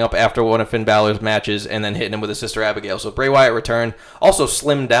by showing up after one of Finn Balor's matches and then hitting him with his sister Abigail. So Bray Wyatt returned. Also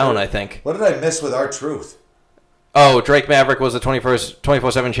slimmed down, I think. What did I miss with R-Truth? Oh, Drake Maverick was the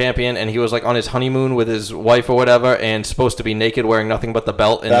 24/7 champion, and he was like on his honeymoon with his wife or whatever, and supposed to be naked, wearing nothing but the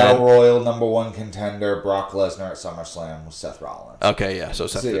belt. And Battle Royal #1 contender Brock Lesnar at SummerSlam with Seth Rollins. Okay, yeah, so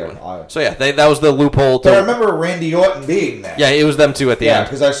Seth did win. So yeah, that was the loophole. But I remember Randy Orton being there. Yeah, it was them two at the end. Yeah,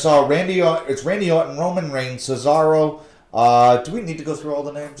 because I saw Randy Orton. It's Randy Orton, Roman Reigns, Cesaro. Do we need to go through all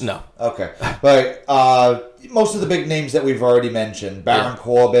the names? No. Okay, but most of the big names that we've already mentioned: Baron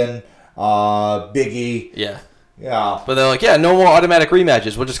Corbin, Biggie. Yeah. Yeah. But they're like, yeah, no more automatic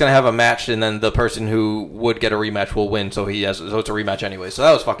rematches. We're just going to have a match, and then the person who would get a rematch will win, so it's a rematch anyway. So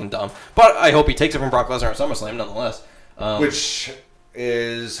that was fucking dumb. But I hope he takes it from Brock Lesnar at SummerSlam, nonetheless. Which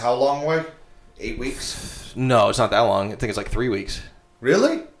is how long away? 8 weeks? No, it's not that long. I think it's like 3 weeks.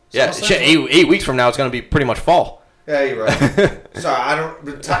 Really? Yeah, shit, 8 weeks from now, it's going to be pretty much fall. Yeah, you're right. Sorry, I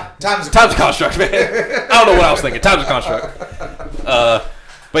don't... Time's a construct, man. I don't know what I was thinking. Time's a construct.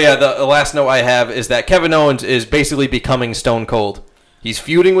 But yeah, the last note I have is that Kevin Owens is basically becoming Stone Cold. He's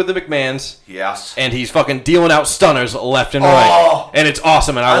feuding with the McMahons. Yes. And he's fucking dealing out stunners left and right. And it's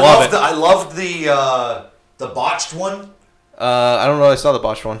awesome, and I love it. I loved the botched one. I don't know. I saw the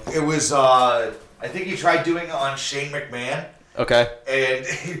botched one. It was, I think he tried doing it on Shane McMahon. Okay. And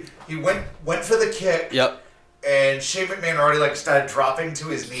he went for the kick. Yep. And Shane McMahon already started dropping to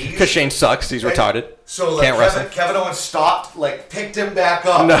his knees. Because Shane sucks. He's retarded. So Kevin Owens stopped, picked him back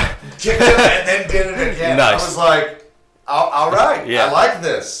up, kicked him, and then did it again. Nice. I was like, all right, yeah. I like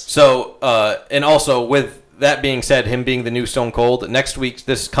this. So, and also with that being said, him being the new Stone Cold, next week,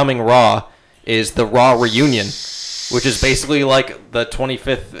 this coming Raw is the Raw reunion, which is basically like the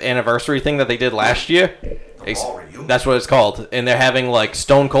 25th anniversary thing that they did last year. That's what it's called. And they're having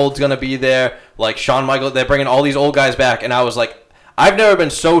Stone Cold's gonna be there, Shawn Michaels. They're bringing all these old guys back, and I was like, I've never been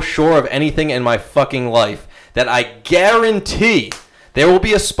so sure of anything in my fucking life that I guarantee there will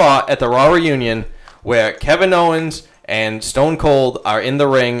be a spot at the Raw reunion where Kevin Owens and Stone Cold are in the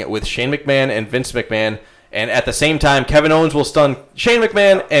ring with Shane McMahon and Vince McMahon, and at the same time, Kevin Owens will stun Shane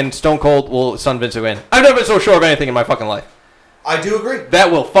McMahon and Stone Cold will stun Vince McMahon. I've never been so sure of anything in my fucking life. I do agree.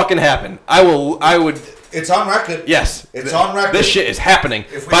 That will fucking happen. I would... It's on record. Yes. It's on record. This shit is happening.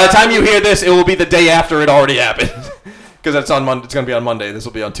 By the time you hear this, it will be the day after it already happened. Because it's on Monday. It's going to be on Monday. This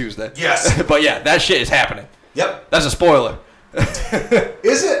will be on Tuesday. Yes. But yeah, that shit is happening. Yep. That's a spoiler.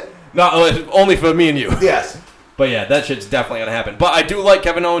 Is it? No, only for me and you. Yes. But yeah, that shit's definitely going to happen. But I do like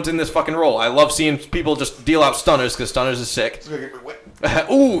Kevin Owens in this fucking role. I love seeing people just deal out stunners because stunners is sick.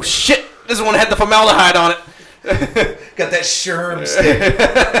 Ooh, shit. This one had the formaldehyde on it. Got that Sherm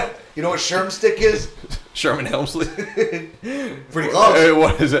stick. You know what Sherm stick is? Sherman Helmsley. Pretty close.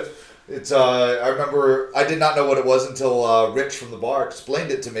 What is it? It's I remember I did not know what it was until Rich from the bar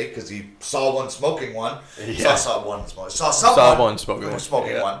explained it to me because he saw one smoking one. Yeah. Saw someone smoking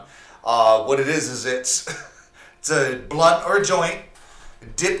one. What it is it's a blunt or a joint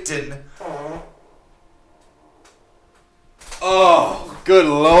dipped in. Oh, good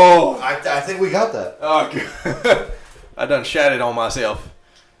lord! I think we got that. Oh, good. I done shat it on myself.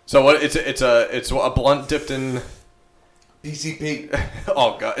 So what? It's a blunt dipped in PCP.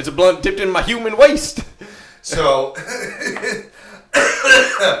 Oh god! It's a blunt dipped in my human waste. So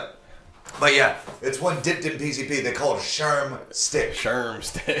But yeah, it's one dipped in PCP. They call it a Sherm stick. Sherm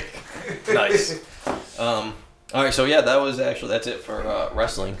stick. Nice. All right, so yeah, that's it for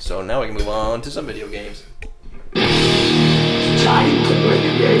wrestling. So now we can move on to some video games. Time to play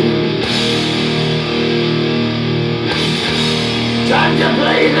the game. Time to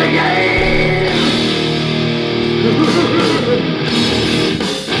play the game.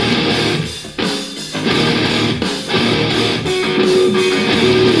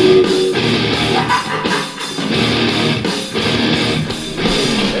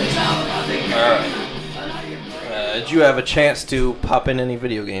 Did you have a chance to pop in any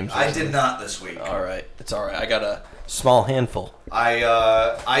video games? I did not this week. All right, it's all right. I got a small handful.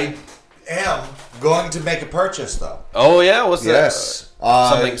 I am going to make a purchase though. Oh yeah, what's that? Yes.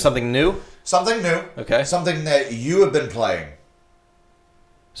 Something new. Something new. Okay. Something that you have been playing.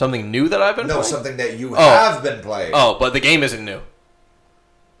 Something new that I've been playing? Something that you have been playing. Oh, but the game isn't new.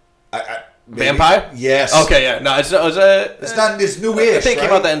 Maybe. Vampire? Yes. Okay, yeah. No, it's not. It's new-ish. I think it right?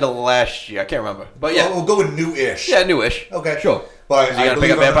 came out the end of last year. I can't remember, but yeah, we'll go with new-ish. Yeah, newish. Okay, sure. But so you gotta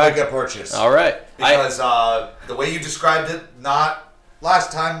pick up Vampire? Make a purchase. All right. Because the way you described it, not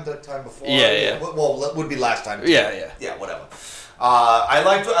last time, the time before. Yeah. Well, it would be last time. Too. Yeah. Yeah, whatever. I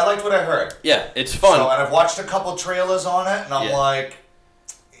liked what I heard. Yeah, it's fun. So, and I've watched a couple trailers on it, and I'm like,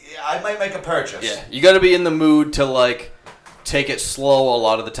 yeah, I might make a purchase. Yeah, you got to be in the mood to like take it slow a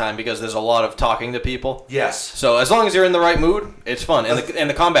lot of the time because there's a lot of talking to people. Yes. So as long as you're in the right mood, it's fun, and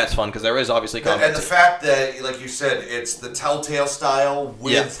the combat's fun because there is obviously combat. And the fact that, like you said, it's the Telltale style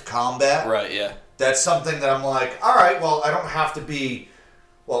with combat. Right. Yeah. That's something that I'm like, all right, well, I don't have to be,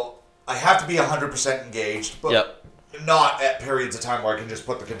 I have to be 100% engaged, but not at periods of time where I can just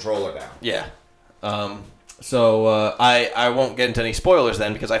put the controller down. Yeah. So I won't get into any spoilers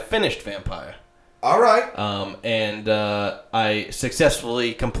then because I finished Vampire. All right. And I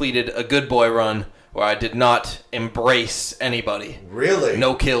successfully completed a good boy run where I did not embrace anybody. Really?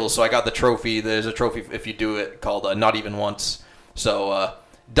 No kills, so I got the trophy. There's a trophy if you do it called Not Even Once. So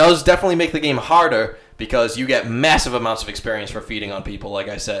does definitely make the game harder because you get massive amounts of experience for feeding on people, like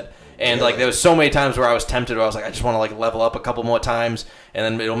I said. And like there was so many times where I was tempted where I was like, I just want to like level up a couple more times, and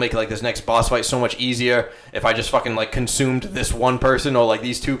then it'll make like this next boss fight so much easier if I just fucking like consumed this one person or like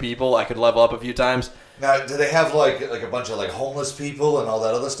these two people. I could level up a few times. Now, do they have like a bunch of like homeless people and all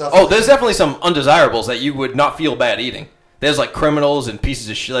that other stuff? Oh, there's definitely some undesirables that you would not feel bad eating. There's like criminals and pieces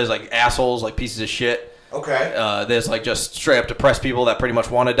of shit. There's like assholes, like pieces of shit. Okay. There's like just straight up depressed people that pretty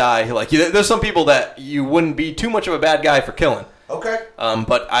much want to die. Like there's some people that you wouldn't be too much of a bad guy for killing. Okay.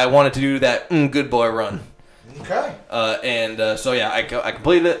 But I wanted to do that good boy run. Okay. So yeah, I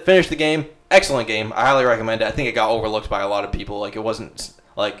completed it, finished the game. Excellent game. I highly recommend it. I think it got overlooked by a lot of people. Like it wasn't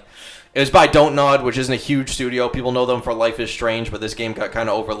like it was by Don't Nod, which isn't a huge studio. People know them for Life is Strange, but this game got kind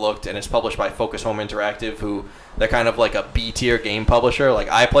of overlooked, and it's published by Focus Home Interactive, who they're kind of like a B tier game publisher. Like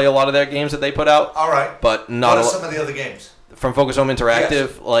I play a lot of their games that they put out. All right. But not. What are some of the other games? From Focus Home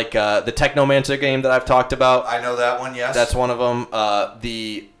Interactive, like the Technomancer game that I've talked about. I know that one, yes. That's one of them.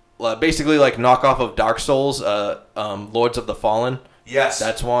 Basically like knockoff of Dark Souls, Lords of the Fallen. Yes.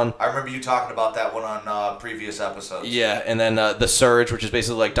 That's one. I remember you talking about that one on previous episodes. Yeah, and then The Surge, which is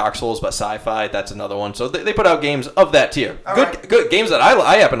basically like Dark Souls but sci-fi. That's another one. So they put out games of that tier. Good games that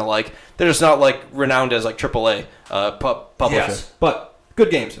I happen to like. They're just not like renowned as like AAA publisher. Yes. But good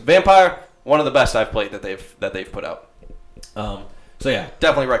games. Vampire, one of the best I've played that they've put out. So yeah,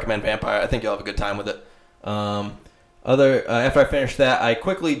 definitely recommend Vampire. I think you'll have a good time with it. After I finished that, I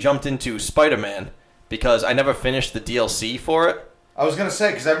quickly jumped into Spider-Man because I never finished the DLC for it. I was gonna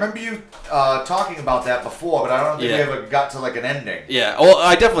say because I remember you talking about that before, but I don't think we ever got to like an ending. Yeah, well,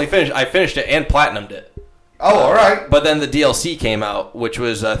 I definitely finished. I finished it and platinumed it. Oh, all right. But then the DLC came out, which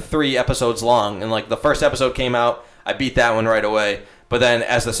was 3 episodes long, and like the first episode came out, I beat that one right away. But then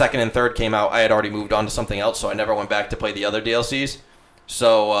as the second and third came out, I had already moved on to something else, so I never went back to play the other DLCs.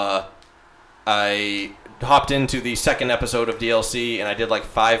 So I hopped into the second episode of DLC, and I did like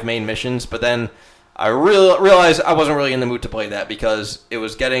 5 main missions, but then I realized I wasn't really in the mood to play that because it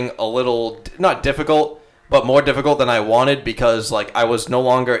was getting a little, not difficult, but more difficult than I wanted because like I was no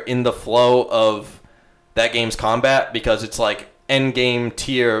longer in the flow of that game's combat because it's like end game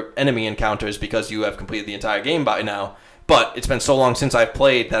tier enemy encounters because you have completed the entire game by now. But it's been so long since I've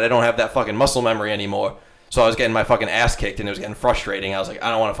played that I don't have that fucking muscle memory anymore. So I was getting my fucking ass kicked and it was getting frustrating. I was like,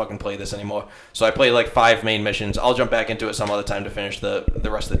 I don't want to fucking play this anymore. So I played like 5 main missions. I'll jump back into it some other time to finish the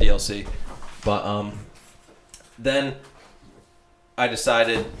rest of the DLC. But then I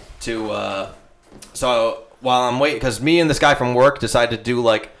decided to so while I'm waiting, because me and this guy from work decided to do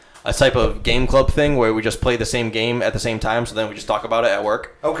like a type of game club thing where we just play the same game at the same time, so then we just talk about it at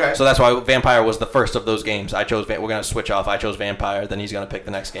work. Okay. So that's why Vampire was the first of those games. I chose. We're gonna switch off. I chose Vampire. Then he's gonna pick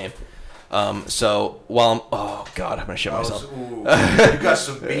the next game. So while I'm gonna shit myself. You got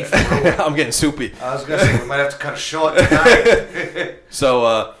some beef. I'm getting soupy. I was gonna say we might have to cut it short tonight.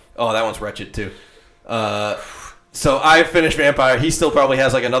 So that one's wretched too. So I finished Vampire. He still probably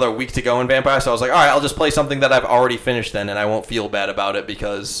has like another week to go in Vampire. So I was like, all right, I'll just play something that I've already finished then, and I won't feel bad about it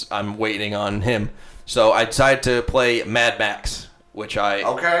because I'm waiting on him. So I decided to play Mad Max, which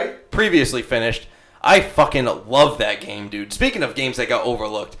I previously finished. I fucking love that game, dude. Speaking of games that got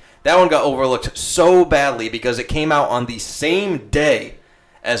overlooked, that one got overlooked so badly because it came out on the same day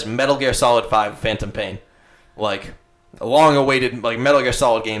as Metal Gear Solid 5 Phantom Pain. Like, long-awaited, like, Metal Gear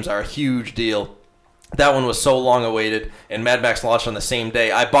Solid games are a huge deal. That one was so long-awaited, and Mad Max launched on the same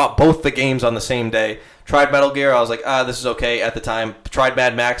day. I bought both the games on the same day. Tried Metal Gear, I was like, this is okay at the time. Tried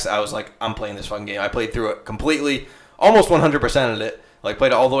Mad Max, I was like, I'm playing this fucking game. I played through it completely, almost 100% of it. Like,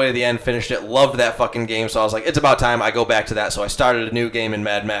 played it all the way to the end, finished it, loved that fucking game, so I was like, it's about time I go back to that. So I started a new game in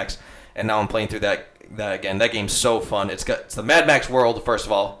Mad Max, and now I'm playing through that again. That game's so fun. It's the Mad Max world, first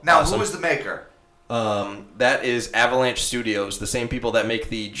of all. Now, awesome. Who is the maker? That is Avalanche Studios, the same people that make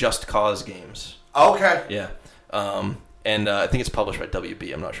the Just Cause games. Okay. Yeah. And I think it's published by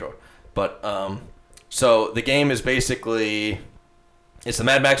WB, I'm not sure. But, so the game is basically, it's the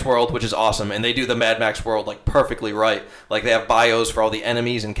Mad Max world, which is awesome, and they do the Mad Max world, like, perfectly right. Like, they have bios for all the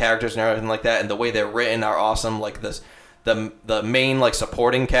enemies and characters and everything like that, and the way they're written are awesome. Like, the main, like,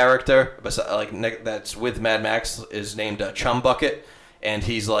 supporting character, like, that's with Mad Max is named Chum Bucket. And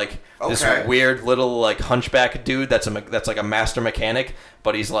he's like this weird little like hunchback dude that's like a master mechanic,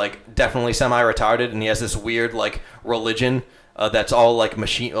 but he's like definitely semi-retarded, and he has this weird like religion that's all like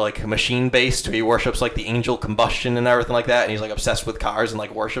machine based. He worships like the angel combustion and everything like that, and he's like obsessed with cars and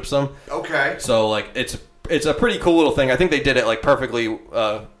like worships them. Okay. So like it's a pretty cool little thing. I think they did it like perfectly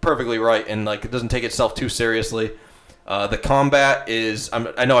right, and like it doesn't take itself too seriously. The combat is,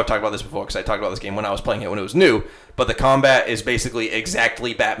 I know I've talked about this before because I talked about this game when I was playing it when it was new, but the combat is basically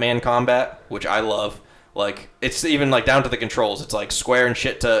exactly Batman combat, which I love. Like, it's even like down to the controls. It's like square and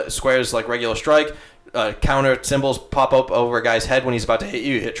shit to squares like regular strike. Counter symbols pop up over a guy's head when he's about to hit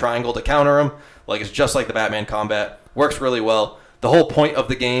you. You hit triangle to counter him. Like, it's just like the Batman combat. Works really well. The whole point of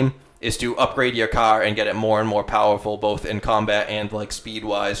the game is to upgrade your car and get it more and more powerful, both in combat and like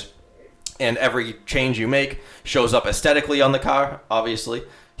speed-wise. And every change you make shows up aesthetically on the car, obviously.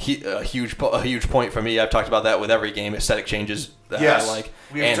 A huge point for me. I've talked about that with every game, aesthetic changes that I like.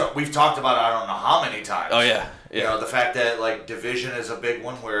 We've talked about it I don't know how many times. Oh, yeah. You know, the fact that, like, Division is a big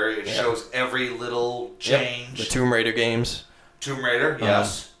one where it shows every little change. The Tomb Raider games. Tomb Raider,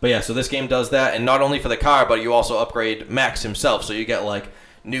 yes. But yeah, so this game does that, and not only for the car, but you also upgrade Max himself. So you get, like,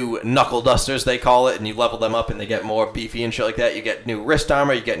 new knuckle dusters, they call it, and you level them up, and they get more beefy and shit like that. You get new wrist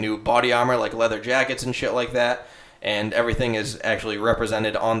armor, you get new body armor, like leather jackets and shit like that. And everything is actually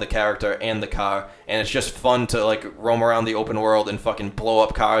represented on the character and the car, and it's just fun to like roam around the open world and fucking blow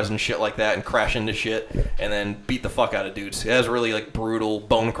up cars and shit like that and crash into shit and then beat the fuck out of dudes. It has really like brutal,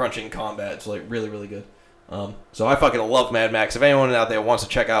 bone-crunching combat. It's like really, really good. So I fucking love Mad Max. If anyone out there wants to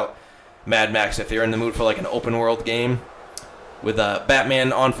check out Mad Max, if you're in the mood for like an open world game with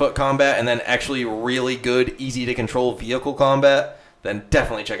Batman on foot combat and then actually really good, easy to control vehicle combat, then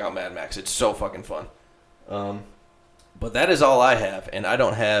definitely check out Mad Max. It's so fucking fun. But that is all I have, and I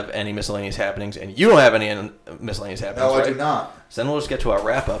don't have any miscellaneous happenings, and you don't have any miscellaneous happenings, No, right? I do not. So then we'll just get to our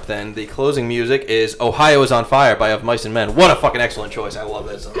wrap-up then. The closing music is Ohio is on Fire by Of Mice and Men. What a fucking excellent choice. I love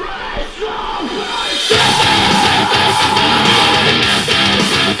that song.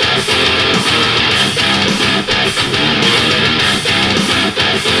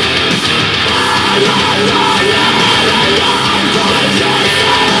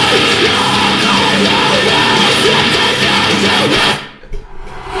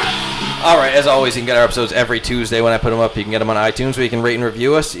 Alright, as always, you can get our episodes every Tuesday when I put them up. You can get them on iTunes where you can rate and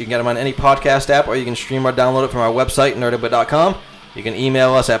review us. You can get them on any podcast app, or you can stream or download it from our website, nerdinput.com. You can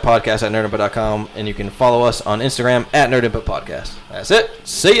email us at podcast@nerdinput.com, and you can follow us on Instagram at nerdinputpodcast. That's it.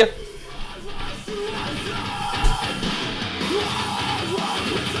 See ya.